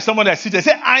 Act like someone that's seated.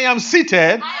 Say, I am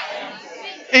seated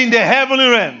in the heavenly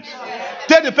realms.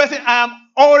 Tell the person, I am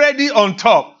already on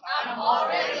top.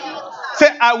 Say,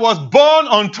 I was born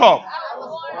on top.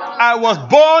 I was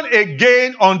born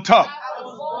again on top.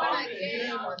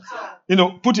 You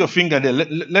know, put your finger there.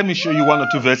 Let me show you one or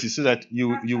two verses so that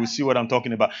you will see what I'm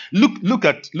talking about. Look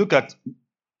at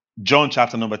John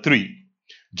chapter number 3.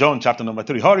 John chapter number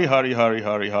 3. Hurry.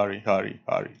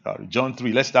 John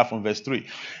 3. Let's start from verse 3.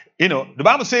 You know, the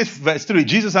Bible says, verse 3,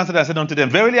 Jesus answered and said unto them,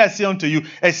 verily I say unto you,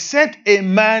 except a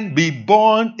man be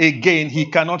born again, he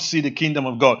cannot see the kingdom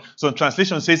of God. So in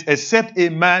translation says, except a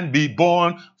man be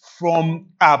born from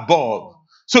above.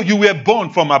 So you were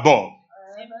born from above.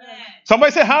 Amen.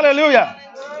 Somebody say hallelujah.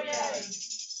 Hallelujah.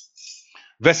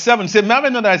 Verse 7 says,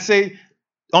 marvel not that I say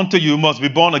unto you, must be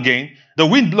born again. The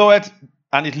wind bloweth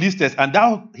and it listeth, and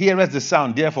thou hearest the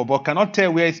sound, therefore, but cannot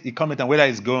tell where it cometh and whether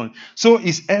it's going. So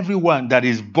is everyone that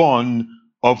is born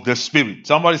of the Spirit.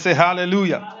 Somebody say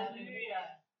hallelujah. Hallelujah.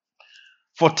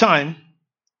 For time,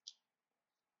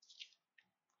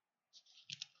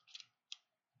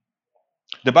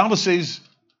 the Bible says,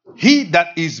 he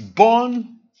that is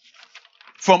born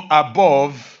from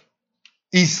above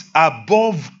is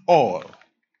above all.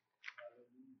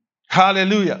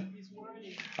 Hallelujah.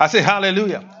 I say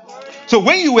hallelujah. So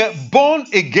when you were born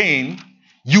again,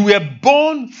 you were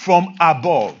born from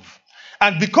above.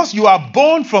 And because you are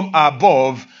born from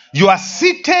above, You are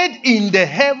seated in the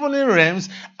heavenly realms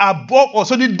above.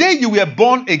 So the day you were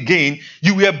born again,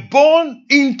 you were born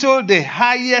into the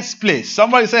highest place.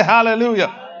 Somebody say hallelujah.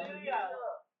 Hallelujah.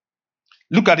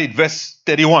 Look at it, verse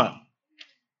 31.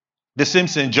 The same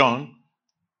St. John.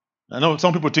 I know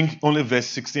some people think only verse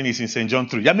 16 is in St. John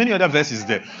 3. There are many other verses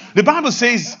there. The Bible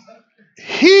says,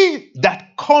 he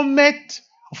that cometh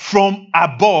from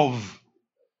above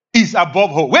is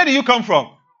above all. Where do you come from?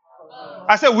 Above.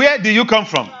 I said, where do you come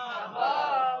from?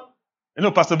 Above. You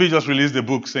know, Pastor B just released the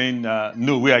book saying,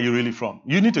 no, where are you really from?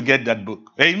 You need to get that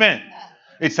book. Amen.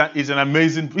 It's an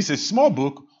amazing, it's a small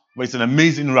book, but it's an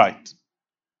amazing write.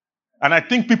 And I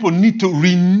think people need to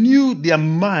renew their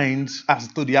minds as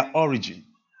to their origin.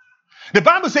 The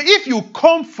Bible says, if you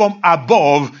come from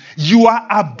above, you are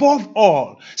above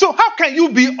all. So how can you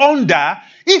be under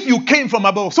if you came from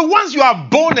above? So once you are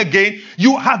born again,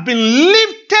 you have been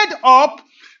lifted up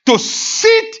to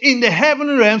sit in the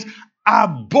heavenly realms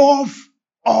above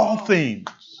all things.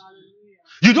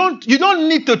 You don't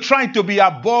need to try to be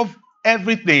above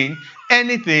everything,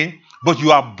 anything, but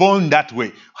you are born that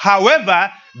way. However,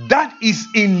 that is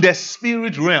in the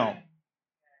spirit realm.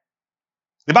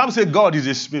 The Bible says God is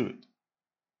a spirit.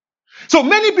 So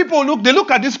many people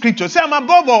look at this scripture, say, I'm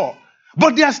above all.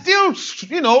 But they are still,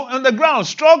 on the ground,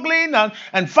 struggling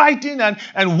and fighting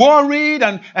and worried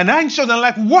and anxious. And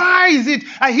like, why is it?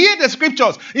 I hear the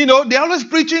scriptures. They're always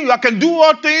preaching, you can do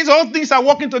all things are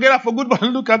working together for good. But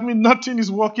look at me, nothing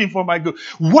is working for my good.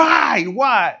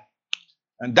 Why?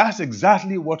 And that's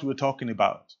exactly what we're talking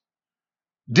about.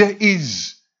 There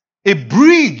is a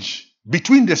bridge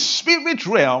between the spirit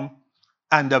realm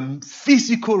and the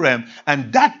physical realm,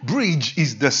 and that bridge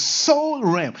is the soul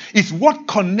realm. It's what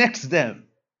connects them.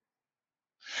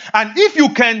 And if you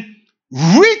can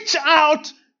reach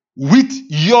out with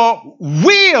your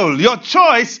will, your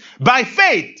choice, by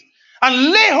faith,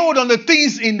 and lay hold on the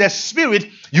things in the spirit,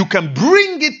 you can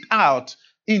bring it out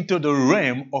into the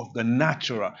realm of the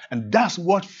natural. And that's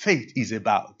what faith is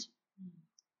about.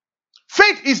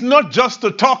 Faith is not just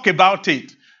to talk about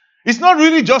it. It's not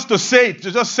really just to say it,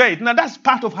 to just say it. Now, that's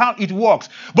part of how it works.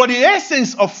 But the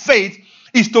essence of faith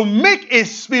is to make a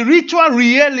spiritual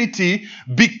reality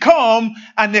become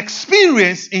an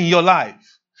experience in your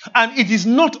life. And it is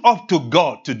not up to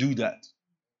God to do that.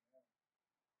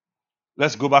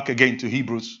 Let's go back again to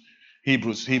Hebrews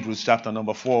chapter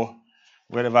number 4.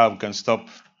 Wherever we can stop,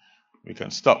 we can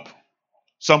stop.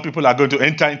 Some people are going to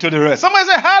enter into the rest. Somebody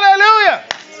say hallelujah.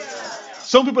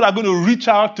 Some people are going to reach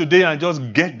out today and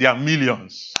just get their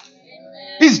millions.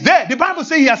 Amen. It's there. The Bible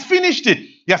says he has finished it.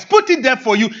 He has put it there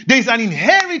for you. There is an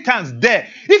inheritance there.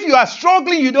 If you are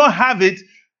struggling, you don't have it,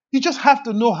 you just have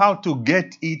to know how to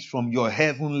get it from your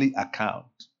heavenly account.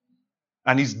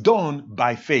 And it's done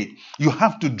by faith. You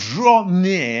have to draw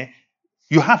near.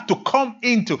 You have to come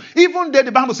into. Even there,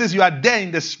 the Bible says you are there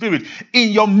in the spirit, in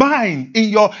your mind, in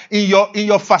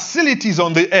your facilities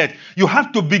on the earth. You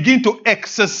have to begin to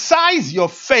exercise your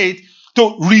faith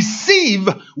to receive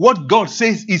what God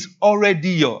says is already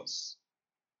yours.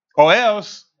 Or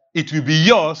else it will be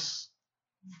yours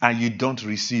and you don't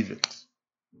receive it.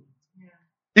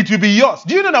 It will be yours.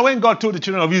 Do you know that when God told the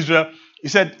children of Israel, He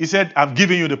said, I've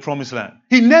given you the promised land.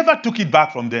 He never took it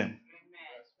back from them.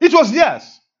 It was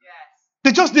theirs.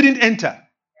 They just didn't enter.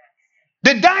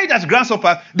 They died as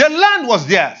grasshoppers. The land was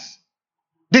theirs.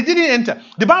 They didn't enter.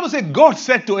 The Bible said God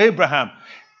said to Abraham,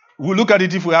 we'll look at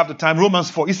it if we have the time, Romans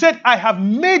 4. He said, I have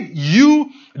made you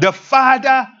the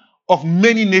father of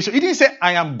many nations. He didn't say,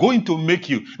 I am going to make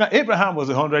you. Now, Abraham was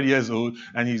 100 years old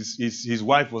and his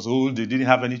wife was old. They didn't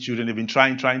have any children. They've been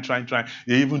trying.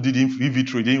 They even did in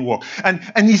vitro. It didn't work. And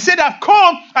he said, I've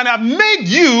come and I've made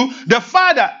you the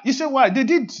father. You say, why? They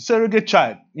did surrogate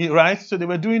child, right? So they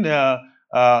were doing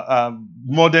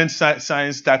modern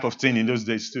science type of thing in those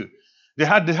days too. They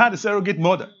had a surrogate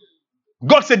mother.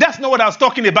 God said, that's not what I was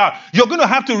talking about. You're going to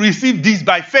have to receive this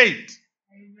by faith.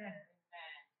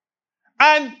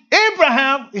 And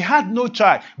Abraham, he had no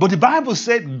child. But the Bible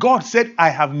said, God said, I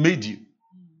have made you.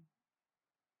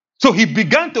 So he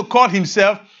began to call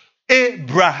himself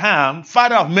Abraham,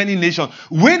 father of many nations,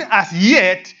 when as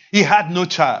yet he had no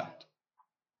child.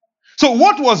 So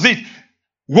what was it?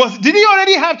 Did he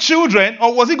already have children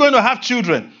or was he going to have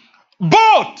children?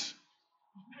 Both.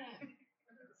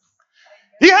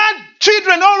 He had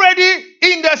children already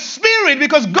in the spirit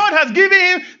because God has given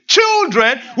him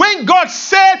children when God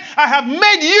said, I have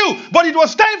made you. But it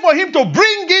was time for him to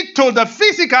bring it to the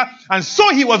physical. And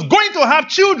so he was going to have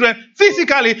children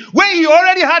physically when he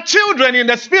already had children in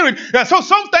the spirit. And so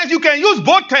sometimes you can use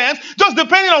both terms just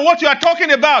depending on what you are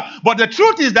talking about. But the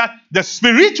truth is that the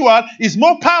spiritual is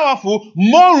more powerful,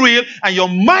 more real, and your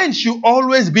mind should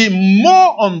always be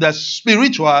more on the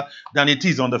spiritual than it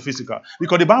is on the physical.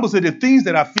 Because the Bible says the things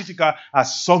that are physical are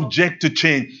subject to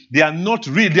change. They are not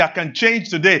real. They can change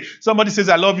today. Somebody says,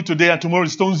 I love you today, and tomorrow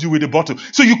stones you with a bottle.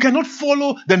 So you cannot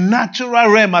follow the natural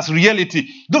realm as reality.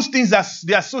 Those things,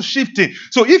 they are so shifting.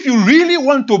 So if you really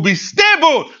want to be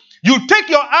stable, you take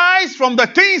your eyes from the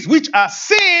things which are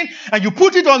seen and you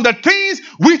put it on the things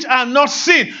which are not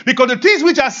seen. Because the things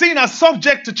which are seen are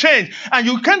subject to change. And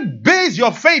you can't base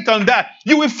your faith on that.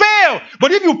 You will fail.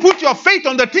 But if you put your faith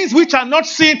on the things which are not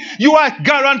seen, you are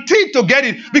guaranteed to get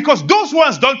it. Because those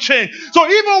ones don't change. So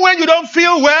even when you don't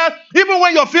feel well, even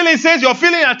when your feeling says you're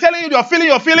feeling and telling you you're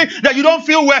feeling that you don't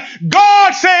feel well,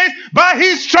 God says, by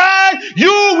his stripes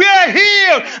you were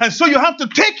healed. And so you have to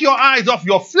take your eyes off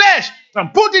your flesh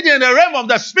and put it in the realm of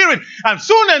the spirit. And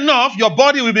soon enough, your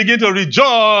body will begin to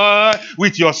rejoice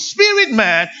with your spirit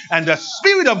man, and the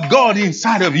spirit of God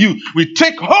inside of you will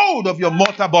take hold of your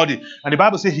mortal body. And the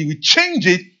Bible says he will change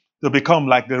it to become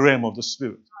like the realm of the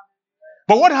spirit.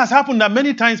 But what has happened that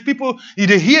many times people, if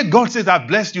they hear God says, I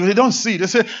blessed you, they don't see it. They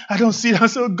say, I don't see it. I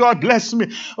say, oh, God bless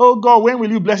me. Oh, God, when will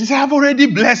you bless? He said, I've already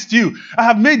blessed you. I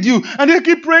have made you. And they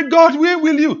keep praying, God, when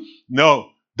will you? No,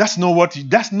 that's not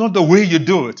the way you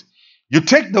do it. You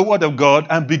take the word of God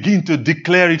and begin to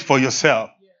declare it for yourself.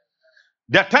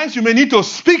 There are times you may need to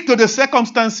speak to the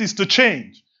circumstances to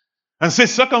change. And say,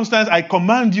 circumstance, I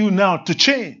command you now to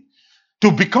change.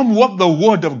 To become what the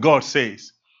word of God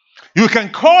says. You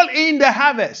can call in the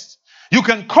harvest. You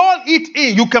can call it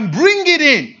in. You can bring it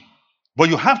in. But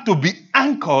you have to be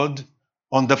anchored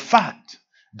on the fact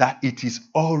that it is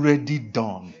already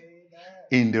done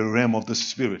in the realm of the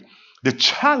spirit. The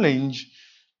challenge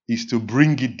is to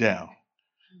bring it down.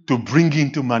 To bring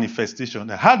into manifestation.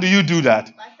 And how do you do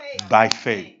that? By faith. By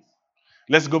faith.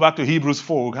 Let's go back to Hebrews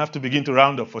 4. We have to begin to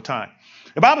round up for time.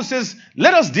 The Bible says,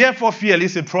 let us therefore fear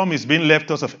lest a promise being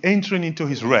left us of entering into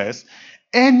his rest,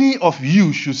 any of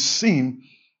you should seem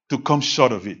to come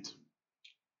short of it.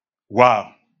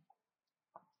 Wow.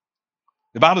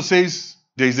 The Bible says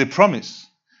there is a promise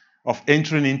of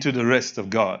entering into the rest of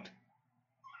God.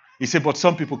 He said, but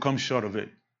some people come short of it.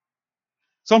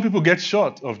 Some people get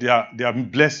short of their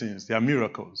blessings, their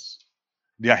miracles,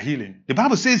 their healing. The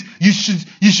Bible says you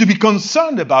should be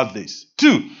concerned about this.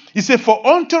 2, he said, for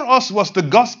unto us was the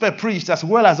gospel preached as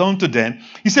well as unto them.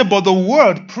 He said, but the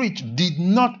word preached did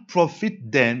not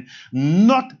profit them,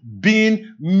 not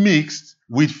being mixed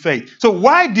with faith. So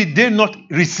why did they not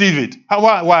receive it?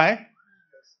 Why?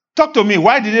 Talk to me.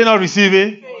 Why did they not receive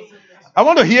it? I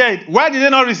want to hear it. Why did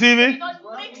they not receive it?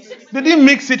 They didn't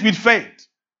mix it with faith.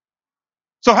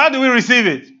 So how do we receive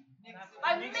it?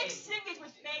 By mixing it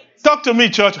with faith. Talk to me,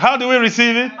 church. How do we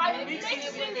receive it? By mixing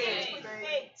it with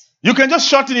faith. You can just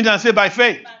shorten it and say by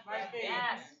faith. By faith.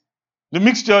 Yes. The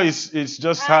mixture is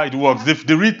just how it works.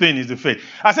 The real thing is the faith.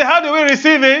 I say, how do we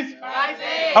receive it? By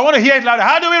faith. I want to hear it louder.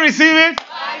 How do we receive it?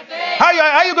 By faith.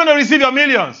 How are you going to receive your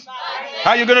millions? By faith. How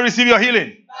are you going to receive your healing?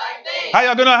 By faith.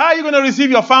 How are you going to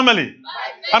receive your family?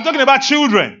 By faith. I'm talking about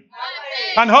children By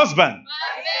faith. and husband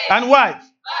By faith. and wife.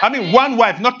 I mean, one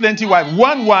wife, not plenty wife.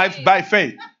 One wife by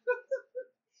faith.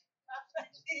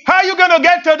 How are you going to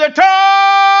get to the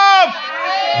top?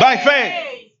 By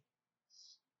faith.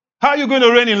 How are you going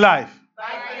to reign in life? By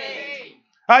faith.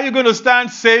 How are you going to stand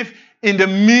safe in the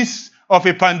midst of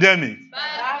a pandemic?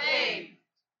 By faith.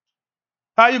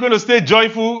 How are you going to stay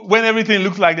joyful when everything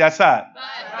looks like they're sad? By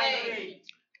faith.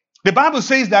 The Bible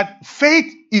says that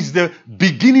faith is the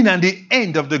beginning and the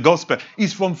end of the gospel.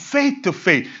 It's from faith to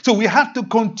faith. So we have to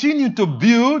continue to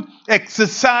build,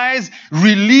 exercise,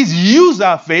 release, use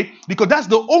our faith, because that's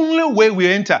the only way we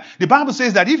enter. The Bible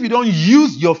says that if you don't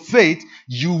use your faith,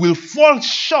 you will fall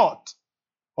short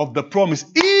of the promise,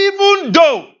 even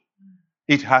though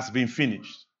it has been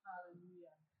finished.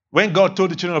 When God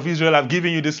told the children of Israel, I've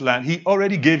given you this land, he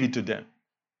already gave it to them.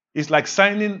 It's like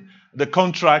signing the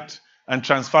contract and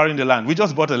transferring the land. We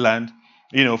just bought a land,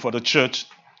 for the church.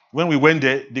 When we went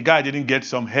there, the guy didn't get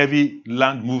some heavy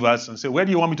land movers and say, where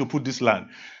do you want me to put this land?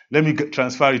 Let me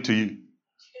transfer it to you.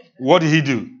 What did he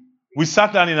do? We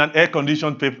sat down in an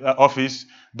air-conditioned office,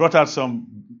 brought out some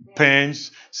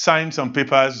pens, signed some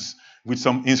papers with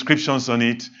some inscriptions on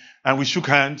it, and we shook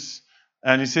hands,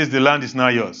 and he says, the land is now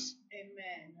yours.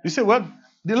 Amen. You say, well,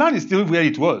 the land is still where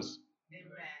it was.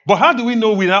 Amen. But how do we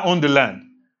know we now own the land?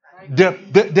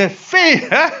 The faith.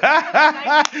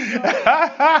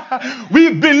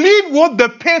 We believe what the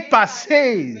paper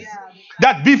says.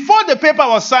 That before the paper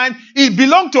was signed, it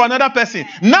belonged to another person.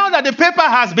 Now that the paper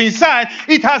has been signed,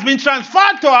 it has been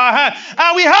transferred to our hand.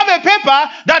 And we have a paper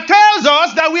that tells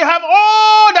us that we have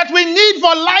all that we need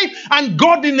for life and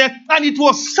godliness. And it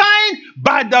was signed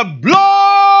by the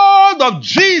blood of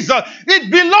Jesus.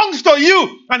 It belongs to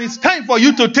you. And it's time for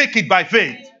you to take it by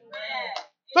faith.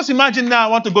 Just imagine now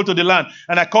I want to go to the land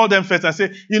and I call them first and say,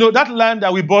 that land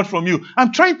that we bought from you,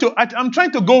 I'm trying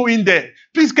to go in there.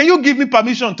 Please, can you give me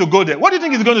permission to go there? What do you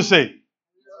think he's going to say?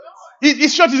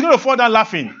 He's sure he's going to fall down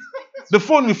laughing. The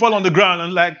phone will fall on the ground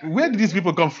and like, where did these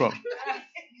people come from?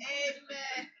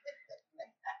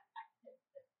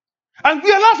 And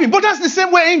we are laughing, but that's the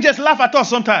same way angels laugh at us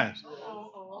sometimes.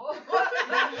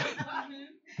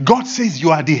 God says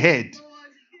you are the head.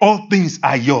 All things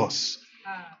are yours.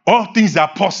 All things are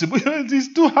possible.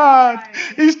 It's too hard.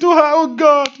 It's too hard. Oh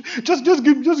God. Just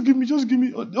give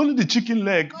me only the chicken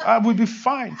leg. I will be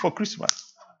fine for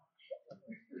Christmas.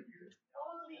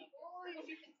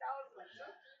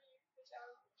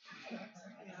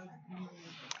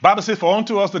 Bible says, for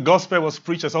unto us the gospel was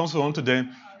preached as also unto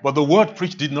them, but the word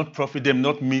preached did not profit them,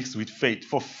 not mixed with faith.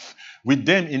 For with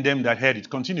them in them that heard it.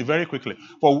 Continue very quickly.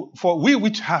 For we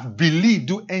which have believed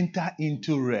do enter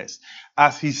into rest.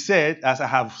 As he said, as I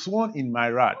have sworn in my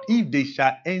wrath, if they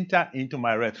shall enter into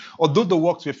my rest, although the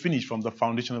works were finished from the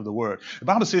foundation of the world. The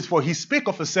Bible says, for he spake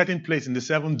of a certain place in the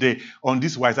seventh day on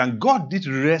this wise, and God did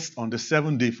rest on the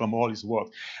seventh day from all his works.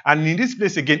 And in this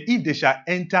place again, if they shall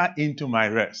enter into my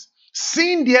rest.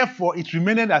 Seeing therefore it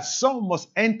remained that some must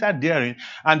enter therein,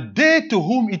 and they to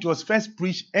whom it was first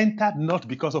preached entered not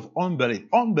because of unbelief.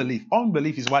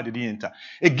 Unbelief is why they didn't enter.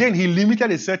 Again, he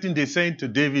limited a certain day, saying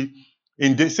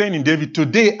in David,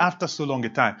 today after so long a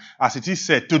time, as it is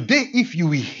said, today if you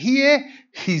will hear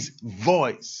his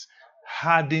voice,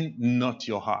 harden not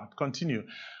your heart. Continue.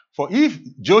 For if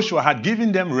Joshua had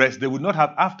given them rest, they would not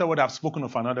have afterward have spoken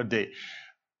of another day.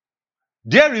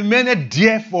 There remained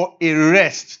therefore a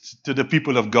rest to the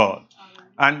people of God.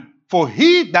 And for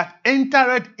he that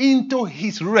entered into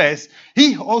his rest,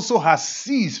 he also has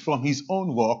ceased from his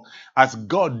own work, as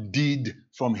God did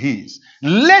from his.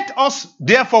 Let us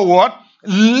therefore what?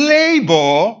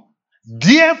 Labor,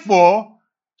 therefore,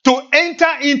 to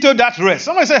enter into that rest.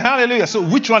 Somebody say hallelujah. So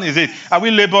which one is it? Are we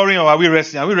laboring or are we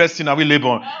resting? Are we resting? Are we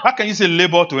laboring? How can you say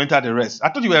labor to enter the rest? I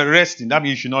thought you were resting. That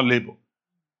means you should not labor.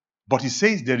 But he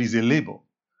says there is a labor.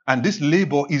 And this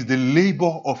labor is the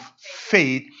labor of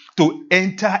faith to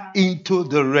enter into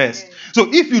the rest. So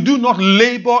if you do not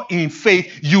labor in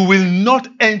faith, you will not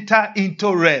enter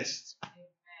into rest.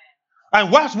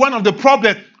 And what's one of the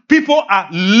problems? People are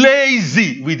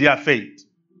lazy with their faith.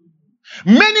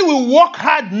 Many will work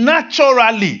hard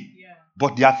naturally,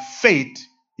 but their faith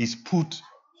is put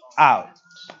out.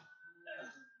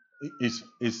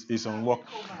 Is on work.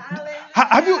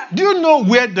 Do you know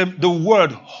where the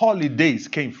word holidays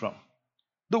came from?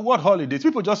 The word holidays.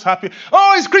 People just happy.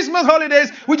 Oh, it's Christmas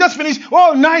holidays. We just finished.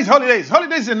 Oh, nice holidays.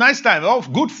 Holidays is a nice time. Oh,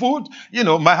 good food.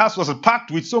 My house was packed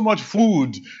with so much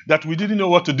food that we didn't know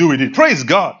what to do with it. Praise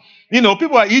God.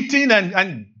 People are eating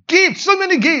and gifts. So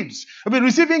many gifts. I've been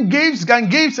receiving gifts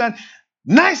and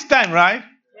nice time, right?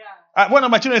 Yeah. One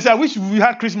of my children said, I wish we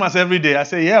had Christmas every day. I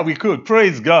say, yeah, we could.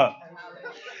 Praise God.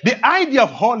 The idea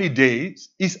of holidays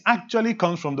actually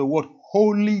comes from the word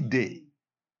holy day.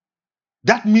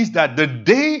 That means that the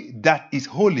day that is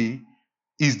holy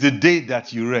is the day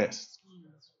that you rest.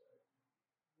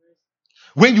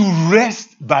 When you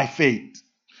rest by faith.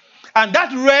 And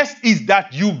that rest is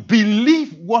that you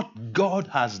believe what God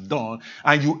has done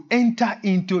and you enter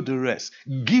into the rest.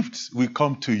 Gifts will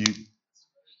come to you.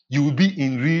 You will be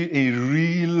in a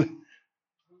real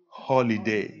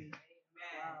holiday.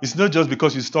 It's not just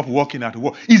because you stop working at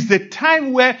work. It's the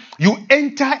time where you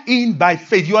enter in by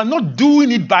faith. You are not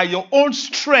doing it by your own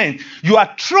strength. You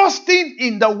are trusting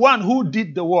in the one who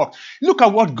did the work. Look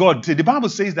at what God did. The Bible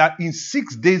says that in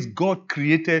 6 days, God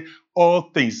created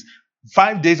all things.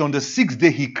 5 days, on the 6th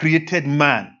day, he created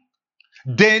man.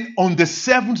 Then on the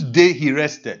 7th day, he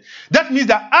rested. That means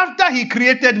that after he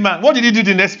created man, what did he do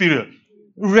the next period?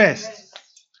 Rest.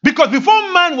 Because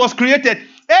before man was created,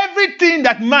 everything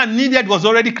that man needed was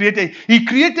already created. He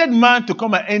created man to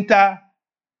come and enter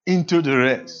into the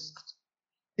rest,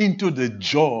 into the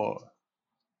joy,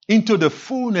 into the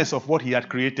fullness of what he had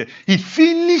created. He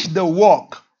finished the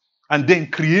work and then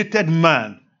created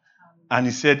man. And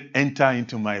he said, enter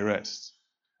into my rest.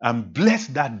 And bless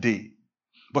that day.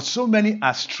 But so many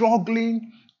are struggling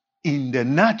in the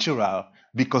natural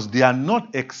because they are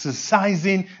not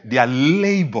exercising their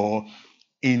labor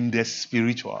in the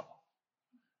spiritual.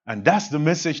 And that's the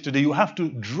message today. You have to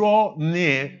draw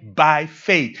near by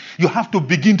faith. You have to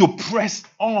begin to press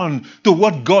on to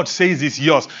what God says is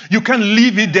yours. You can't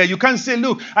leave it there. You can't say,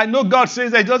 look, I know God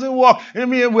says that it doesn't work. I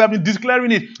mean, we have been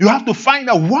declaring it. You have to find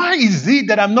out, why is it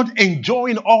that I'm not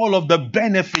enjoying all of the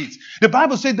benefits? The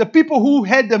Bible says the people who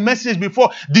heard the message before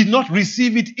did not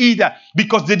receive it either,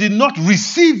 because they did not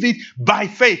receive it by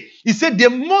faith. He said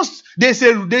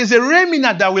there's a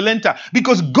remnant that will enter,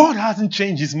 because God hasn't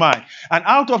changed his mind. And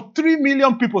out of 3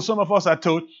 million people, some of us are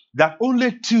told that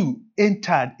only 2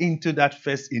 entered into that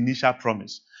first initial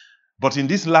promise. But in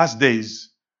these last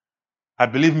days, I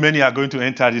believe many are going to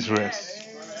enter this rest.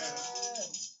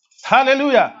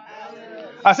 Hallelujah.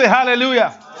 I say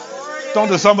hallelujah. Turn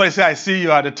to somebody and say, I see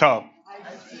you at the top.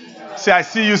 Say, I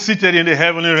see you seated in the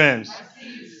heavenly realms.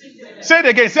 Say it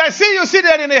again. Say, I see you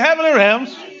seated in the heavenly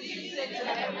realms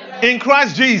in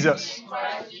Christ Jesus.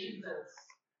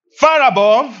 Far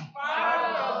above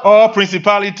all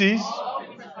principalities,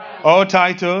 all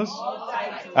titles,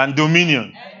 and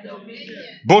dominion,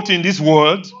 both in this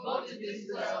world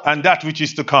and that which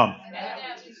is to come.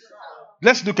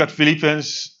 Let's look at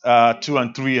Philippians 2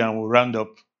 and 3 and we'll round up.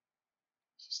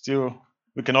 Still,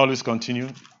 we can always continue.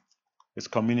 It's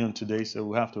communion today, so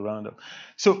we have to round up.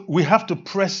 So we have to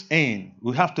press in.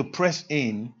 We have to press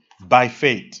in by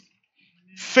faith.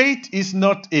 Faith is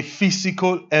not a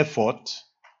physical effort,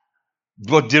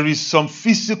 but there is some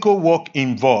physical work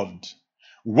involved.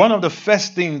 One of the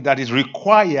first things that is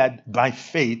required by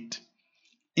faith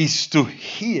is to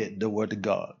hear the word of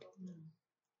God.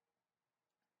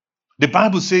 The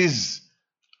Bible says,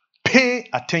 pay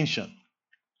attention.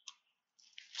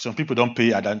 Some people don't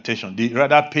pay attention. They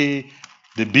rather pay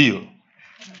the bill.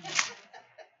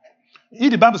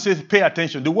 If the Bible says pay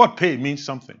attention, the word pay means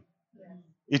something.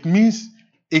 It means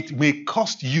it may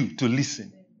cost you to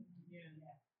listen.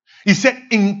 He said,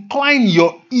 incline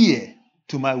your ear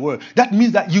to my word. That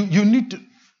means that you need to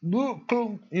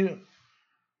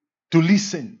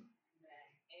listen.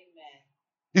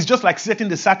 It's just like setting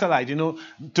the satellite.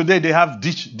 Today they have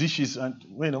dishes, and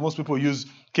most people use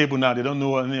cable now. They don't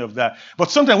know any of that.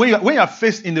 But sometimes when you're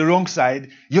faced in the wrong side,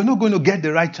 you're not going to get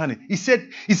the right channel. He said,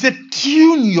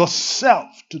 tune yourself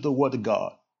to the word of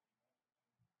God.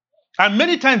 And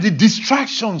many times the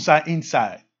distractions are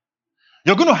inside.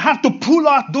 You're going to have to pull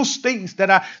out those things that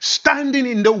are standing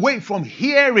in the way from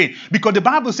hearing. Because the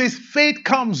Bible says faith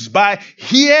comes by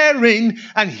hearing,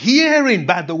 and hearing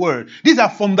by the word. These are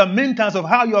fundamentals of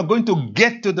how you are going to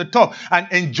get to the top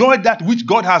and enjoy that which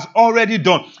God has already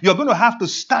done. You're going to have to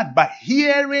start by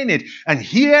hearing it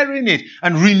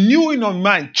and renewing your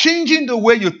mind, changing the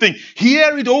way you think.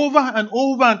 Hear it over and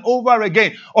over and over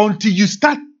again until you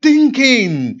start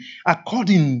thinking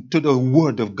according to the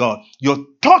word of God. Your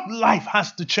thought life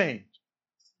has to change.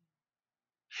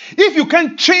 If you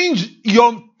can't change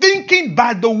your thinking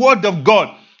by the word of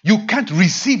God, you can't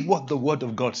receive what the word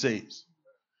of God says.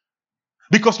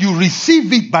 Because you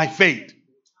receive it by faith.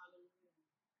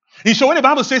 And so when the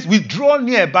Bible says we draw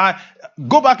near by,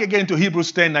 go back again to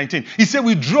Hebrews 10:19. He said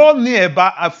we draw near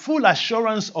by a full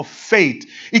assurance of faith.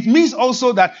 It means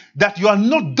also that you are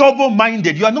not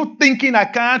double-minded. You are not thinking, I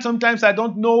can't, sometimes I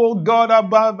don't know, God,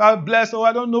 I'm blessed, or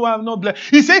I don't know, I'm not blessed.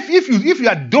 He said if you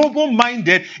are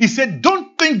double-minded, he said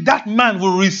don't think that man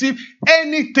will receive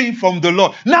anything from the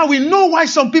Lord. Now we know why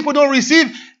some people don't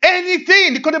receive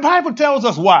anything, because the Bible tells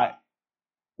us why.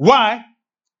 Why?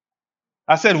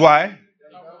 I said why?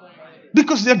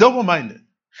 Because they're double-minded.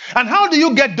 And how do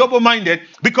you get double-minded?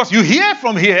 Because you hear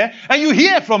from here and you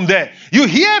hear from there. You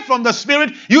hear from the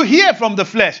spirit, you hear from the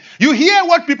flesh. You hear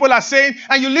what people are saying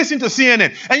and you listen to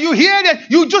CNN. And you hear that,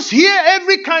 you just hear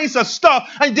every kinds of stuff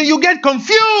and then you get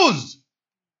confused.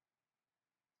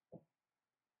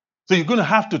 So you're going to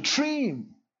have to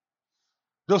trim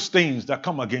those things that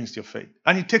come against your faith.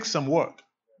 And it takes some work.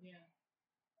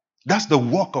 That's the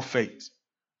work of faith.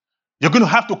 You're going to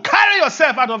have to carry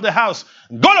yourself out of the house.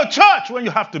 Go to church when you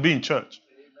have to be in church.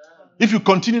 If you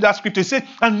continue that scripture, it says,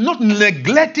 and not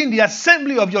neglecting the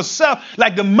assembly of yourself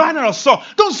like the manner of Saul.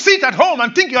 Don't sit at home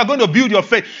and think you are going to build your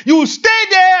faith. You will stay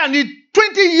there and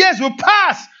 20 years will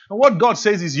pass. And what God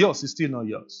says is yours is still not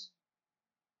yours.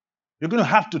 You're going to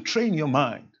have to train your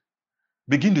mind.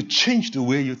 Begin to change the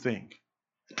way you think.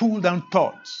 Pull down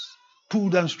thoughts. Pull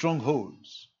down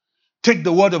strongholds. Take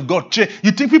the word of God.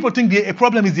 People think the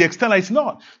problem is the external. It's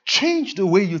not. Change the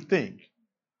way you think.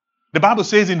 The Bible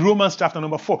says in Romans chapter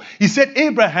number 4, he said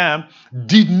Abraham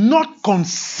did not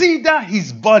consider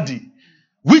his body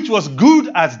which was good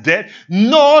as death,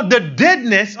 nor the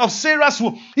deadness of Sarah's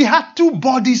womb. He had two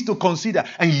bodies to consider,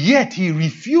 and yet he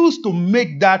refused to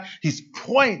make that his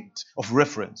point of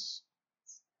reference.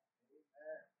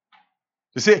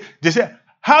 They say,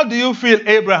 how do you feel,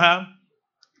 Abraham?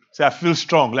 Say, I feel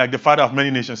strong, like the father of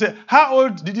many nations. Say, how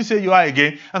old did you say you are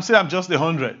again? I'm saying I'm just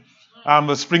 100. I'm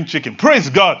a spring chicken. Praise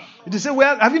God. They say,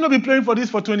 well, have you not been praying for this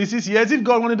for 26 years? If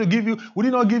God wanted to give you, would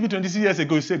he not give you 26 years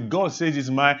ago? You say, God says it's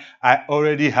mine. I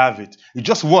already have it. You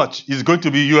just watch. It's going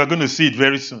to be, you are going to see it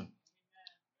very soon.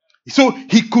 So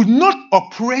he could not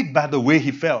operate by the way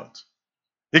he felt.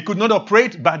 He could not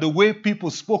operate by the way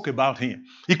people spoke about him.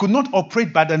 He could not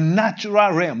operate by the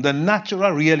natural realm, the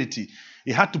natural reality.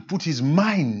 He had to put his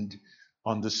mind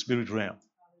on the spirit realm.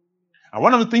 And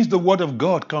one of the things the word of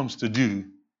God comes to do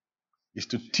is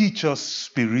to teach us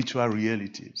spiritual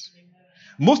realities.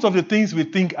 Most of the things we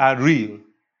think are real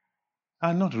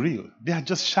are not real. They are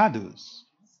just shadows.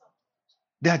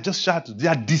 They are just shadows. They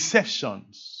are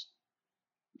deceptions.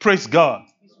 Praise God.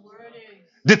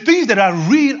 The things that are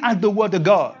real are the word of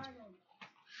God.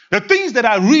 The things that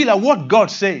are real are what God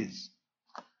says.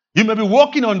 You may be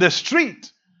walking on the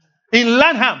street in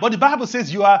Lanham, but the Bible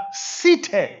says you are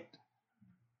seated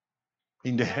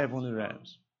in the heavenly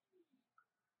realms.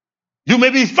 You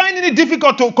may be finding it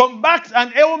difficult to combat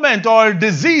an ailment or a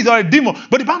disease or a demon.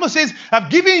 But the Bible says, I've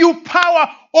given you power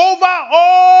over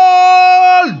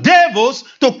all devils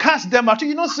to cast them out.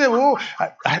 You don't say, oh,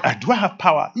 do I have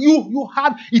power? You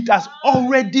have, it has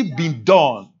already been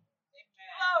done.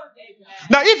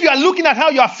 Now, if you are looking at how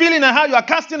you are feeling and how you are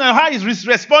casting and how he's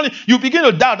responding, you begin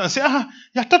to doubt and say,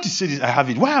 I thought he said this, I have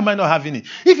it. Why am I not having it?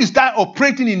 If you start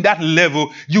operating in that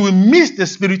level, you will miss the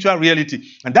spiritual reality.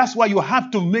 And that's why you have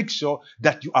to make sure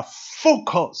that you are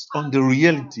focused on the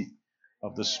reality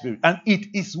of the spirit. And it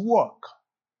is work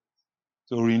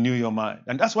to renew your mind.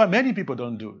 And that's why many people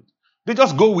don't do it. They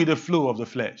just go with the flow of the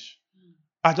flesh.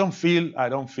 I don't feel,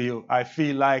 I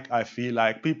feel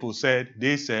like, people said,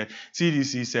 they said,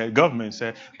 CDC said, government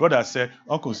said, brother said,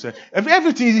 uncle said,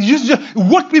 everything is just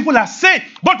what people are saying.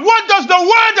 But what does the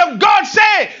word of God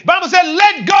say? The Bible said,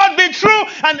 let God be true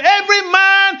and every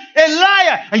man a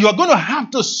liar. And you are going to have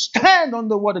to stand on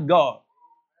the word of God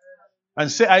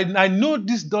and say, I know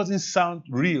this doesn't sound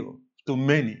real to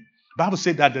many. The Bible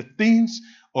said that the things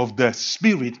of the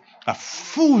spirit are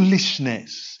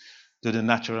foolishness to the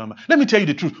natural man. Let me tell you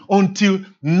the truth. Until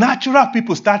natural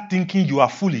people start thinking you are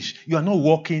foolish, you are not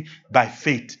walking by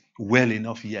faith well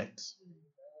enough yet.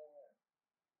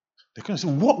 They can say,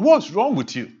 what's wrong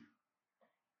with you?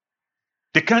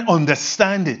 They can't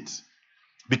understand it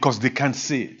because they can't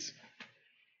see it.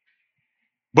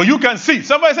 But you can see.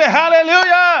 Somebody say,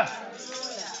 hallelujah.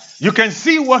 You can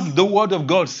see what the word of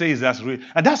God says that's real.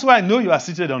 And that's why I know you are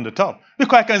seated on the top.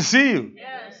 Because I can see you.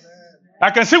 Yes. I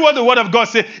can see what the word of God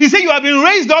says. He said you have been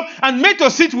raised up and made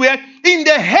to sit where? In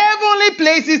the heavenly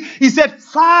places. He said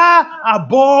far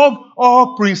above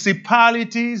all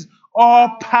principalities,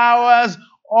 all powers,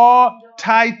 all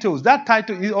titles. That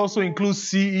title also includes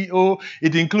CEO.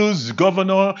 It includes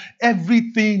governor.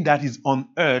 Everything that is on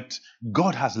earth,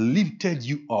 God has lifted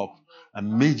you up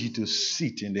and made you to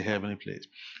sit in the heavenly place.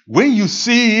 When you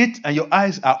see it and your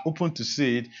eyes are open to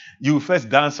see it, you will first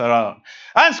dance around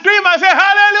and scream and say,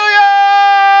 hallelujah!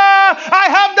 I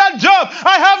have that job.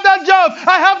 I have that job.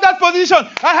 I have that position.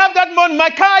 I have that money. My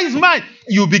car is mine.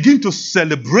 You begin to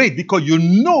celebrate because you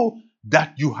know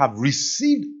that you have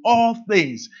received all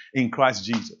things in Christ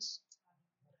Jesus.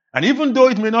 And even though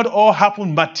it may not all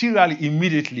happen materially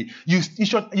immediately, you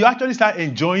actually start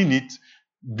enjoying it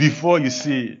before you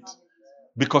see it.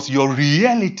 Because your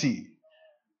reality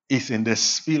is in the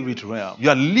spirit realm. You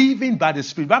are living by the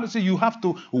spirit. The Bible says you have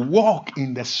to walk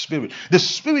in the spirit. The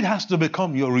spirit has to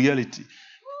become your reality.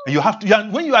 And you have to,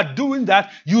 and when you are doing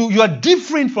that, you are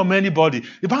different from anybody.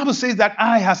 The Bible says that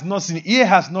eye has not seen, ear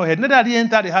has not heard, neither the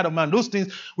enter the heart of man. Those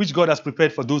things which God has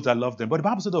prepared for those that love them. But the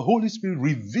Bible says the Holy Spirit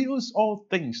reveals all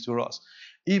things to us,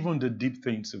 even the deep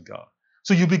things of God.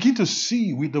 So you begin to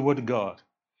see with the word of God.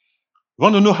 You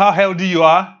want to know how healthy you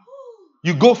are?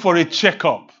 You go for a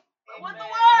checkup.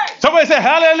 Somebody say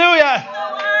hallelujah.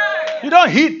 You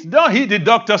don't hit the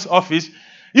doctor's office.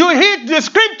 You hit the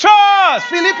scriptures.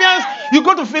 Philippians. You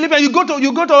go to Philippians.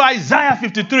 You go to Isaiah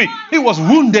 53. He was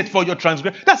wounded for your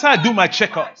transgression. That's how I do my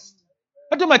checkups.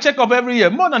 I do my checkup every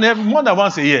year, more than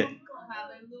once a year.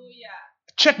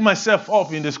 Check myself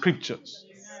up in the scriptures.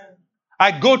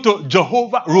 I go to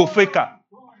Jehovah Ropeka.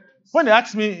 When they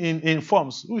ask me in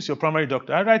forms, who is your primary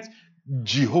doctor? I write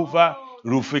Jehovah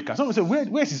Ropeka. Someone say,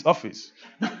 where's his office?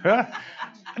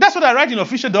 That's what I write in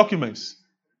official documents.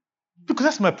 Because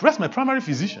that's my primary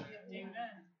physician.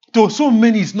 To so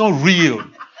many, it's not real.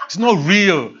 It's not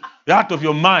real. You're out of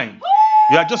your mind.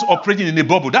 You are just operating in a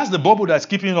bubble. That's the bubble that's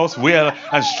keeping us well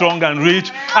and strong and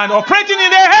rich and operating in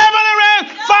the heavenly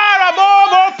realm far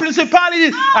above all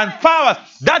principalities and powers.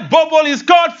 That bubble is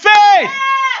called faith.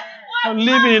 I'm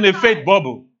living in a faith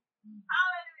bubble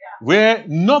where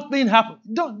nothing happens.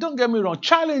 Don't get me wrong.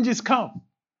 Challenges come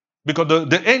because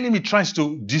the enemy tries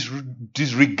to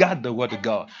disregard the word of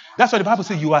God. That's why the Bible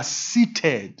says you are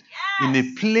seated in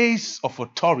a place of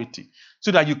authority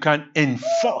so that you can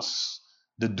enforce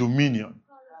the dominion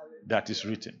that is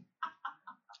written.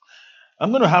 I'm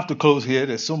going to have to close here.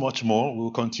 There's so much more.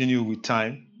 We'll continue with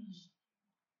time.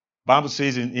 Bible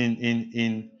says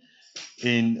in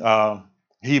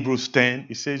Hebrews 10,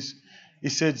 it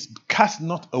says, cast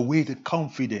not away the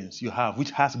confidence you have,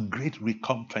 which has great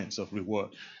recompense of reward.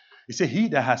 He said, he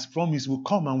that has promised will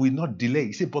come and will not delay.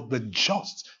 He said, but the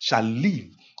just shall live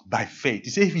by faith. He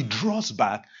said, if he draws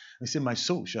back, he said, my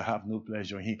soul shall have no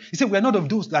pleasure in him. He said, we are not of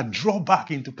those that draw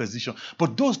back into position,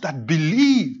 but those that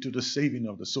believe to the saving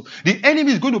of the soul. The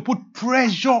enemy is going to put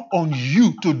pressure on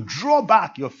you to draw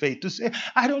back your faith, to say,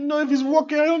 I don't know if it's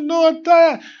working, I don't know, I'm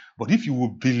tired. But if you will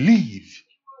believe,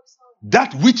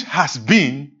 that which has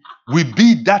been will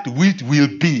be that which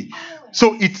will be.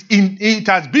 So it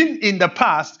has been in the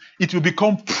past, it will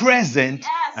become present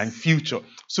and future.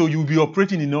 So you'll be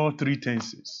operating in all three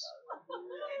tenses.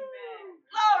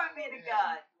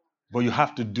 But you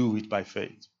have to do it by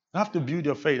faith. You have to build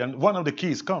your faith. And one of the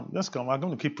keys, let's come. I'm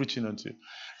going to keep preaching on you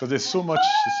because there's so much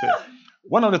to say.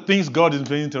 One of the things God is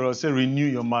saying to us, say, renew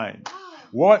your mind.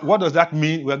 What does that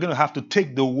mean? We're going to have to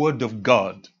take the word of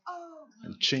God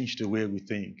and change the way we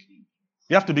think.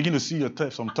 You have to begin to see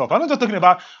yourself on top. I'm not just talking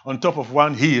about on top of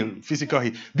one hill, physical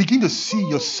hill. Begin to see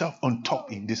yourself on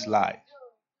top in this life.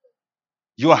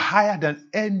 You are higher than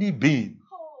any being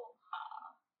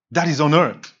that is on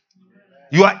earth.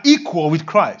 You are equal with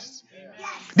Christ.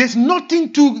 There's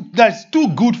nothing that's too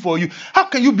good for you. How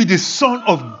can you be the son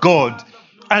of God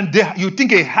and you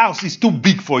think a house is too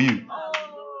big for you?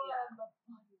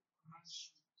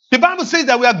 The Bible says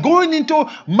that we are going into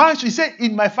mansions. It said,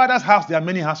 in my father's house, there are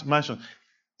many mansions.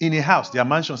 In a house, there are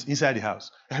mansions inside the house.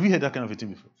 Have you heard that kind of a thing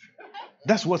before?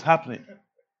 That's what's happening.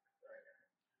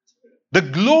 The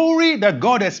glory that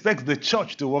God expects the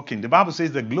church to walk in. The Bible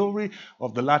says the glory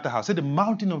of the latter house. Say the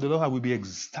mountain of the Lord will be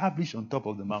established on top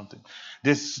of the mountain.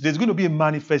 There's going to be a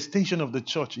manifestation of the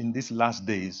church in these last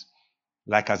days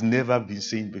like has never been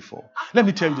seen before. Let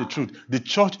me tell you the truth. The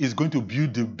church is going to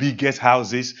build the biggest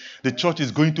houses. The church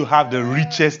is going to have the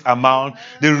richest amount.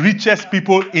 The richest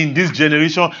people in this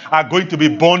generation are going to be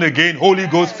born again, Holy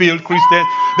Ghost filled Christians.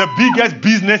 The biggest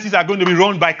businesses are going to be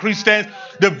run by Christians.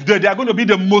 They are going to be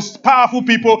the most powerful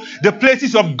people. The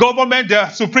places of government, the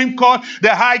Supreme Court,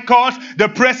 the High Court, the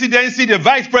presidency, the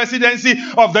vice presidency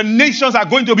of the nations are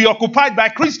going to be occupied by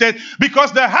Christians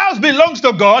because the house belongs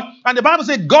to God. And the Bible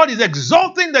says God is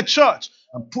exalting the church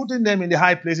and putting them in the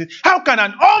high places. How can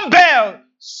an unbell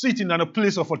sit in a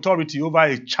place of authority over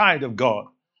a child of God?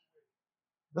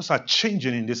 Those are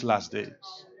changing in these last days.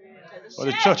 But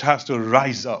the church has to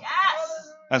rise up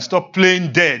and stop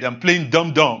playing dead and playing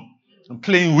dumb. And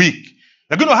playing weak.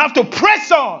 They're going to have to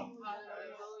press on.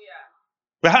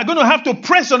 We're going to have to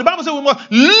press on. The Bible says we must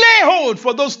lay hold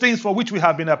for those things for which we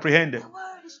have been apprehended.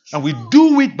 And we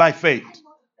do it by faith.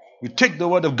 We take the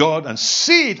word of God and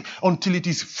see it until it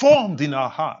is formed in our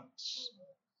hearts.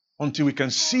 Until we can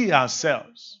see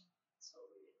ourselves.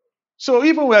 So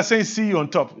even we are saying see you on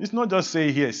top. It's not just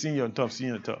say here, see you on top, see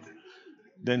you on top.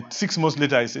 Then 6 months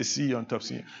later I say see you on top,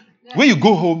 see you. When you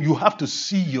go home, you have to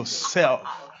see yourself.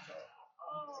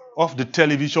 Off the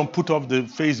television, put off the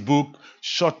Facebook,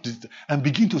 shut it, and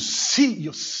begin to see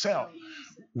yourself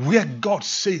where God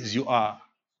says you are.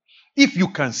 If you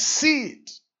can see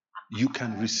it, you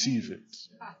can receive it.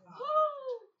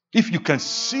 If you can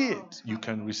see it, you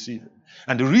can receive it.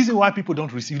 And the reason why people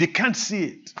don't receive, they can't see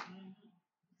it.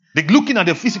 They're looking at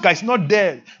the physical, it's not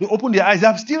there. They open their eyes,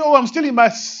 I'm still in my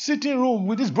sitting room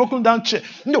with this broken down chair.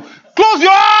 No, close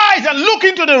your eyes and look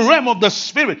into the realm of the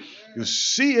spirit. You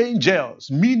see angels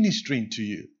ministering to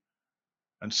you.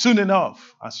 And soon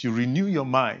enough, as you renew your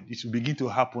mind, it will begin to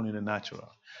happen in the natural.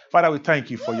 Father, we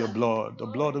thank you for your blood, the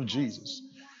blood of Jesus,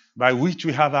 by which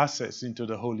we have access into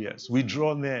the holiest. We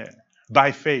draw near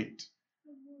by faith,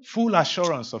 full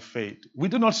assurance of faith. We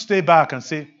do not stay back and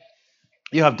say,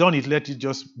 you have done it, let it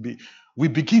just be. We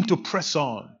begin to press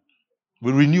on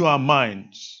We renew our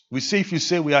minds. We say if you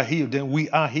say we are healed, then we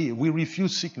are healed. We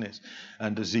refuse sickness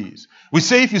and disease. We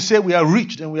say if you say we are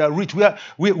rich, then we are rich.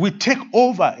 We take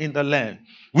over in the land.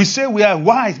 We say we are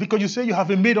wise because you say you have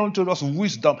been made unto us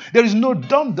wisdom. There is no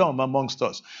dumb amongst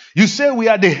us. You say we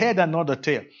are the head and not the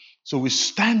tail. So we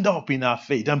stand up in our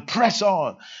faith and press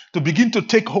on to begin to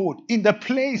take hold in the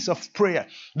place of prayer.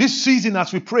 This season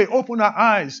as we pray, open our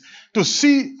eyes to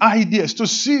see ideas, to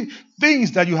see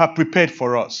things that you have prepared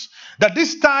for us. That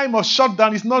this time of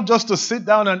shutdown is not just to sit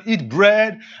down and eat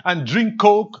bread and drink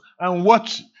Coke and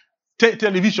watch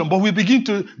television, but we begin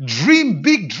to dream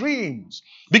big dreams,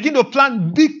 begin to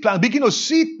plan big plans, begin to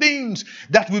see things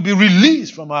that will be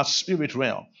released from our spirit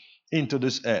realm into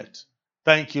this earth.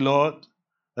 Thank you, Lord,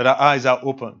 that our eyes are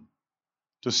open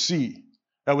to see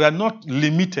that we are not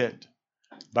limited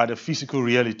by the physical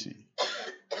reality,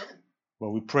 but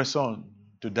we press on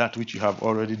to that which you have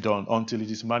already done until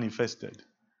it is manifested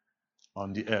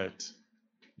on the earth.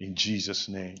 In Jesus'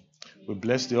 name. We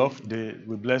bless the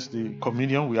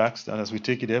communion. We ask that as we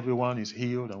take it, everyone is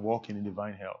healed and walking in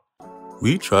divine health.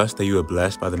 We trust that you are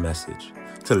blessed by the message.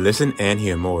 To listen and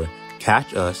hear more,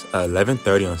 catch us at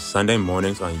 11:30 on Sunday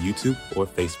mornings on YouTube or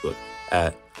Facebook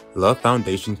at Love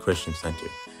Foundation Christian Center.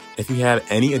 If you have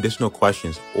any additional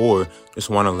questions or just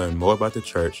want to learn more about the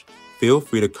church, feel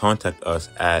free to contact us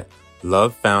at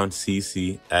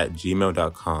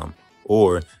lovefoundcc@gmail.com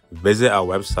or visit our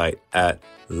website at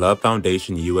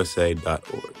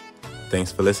lovefoundationusa.org.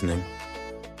 Thanks for listening.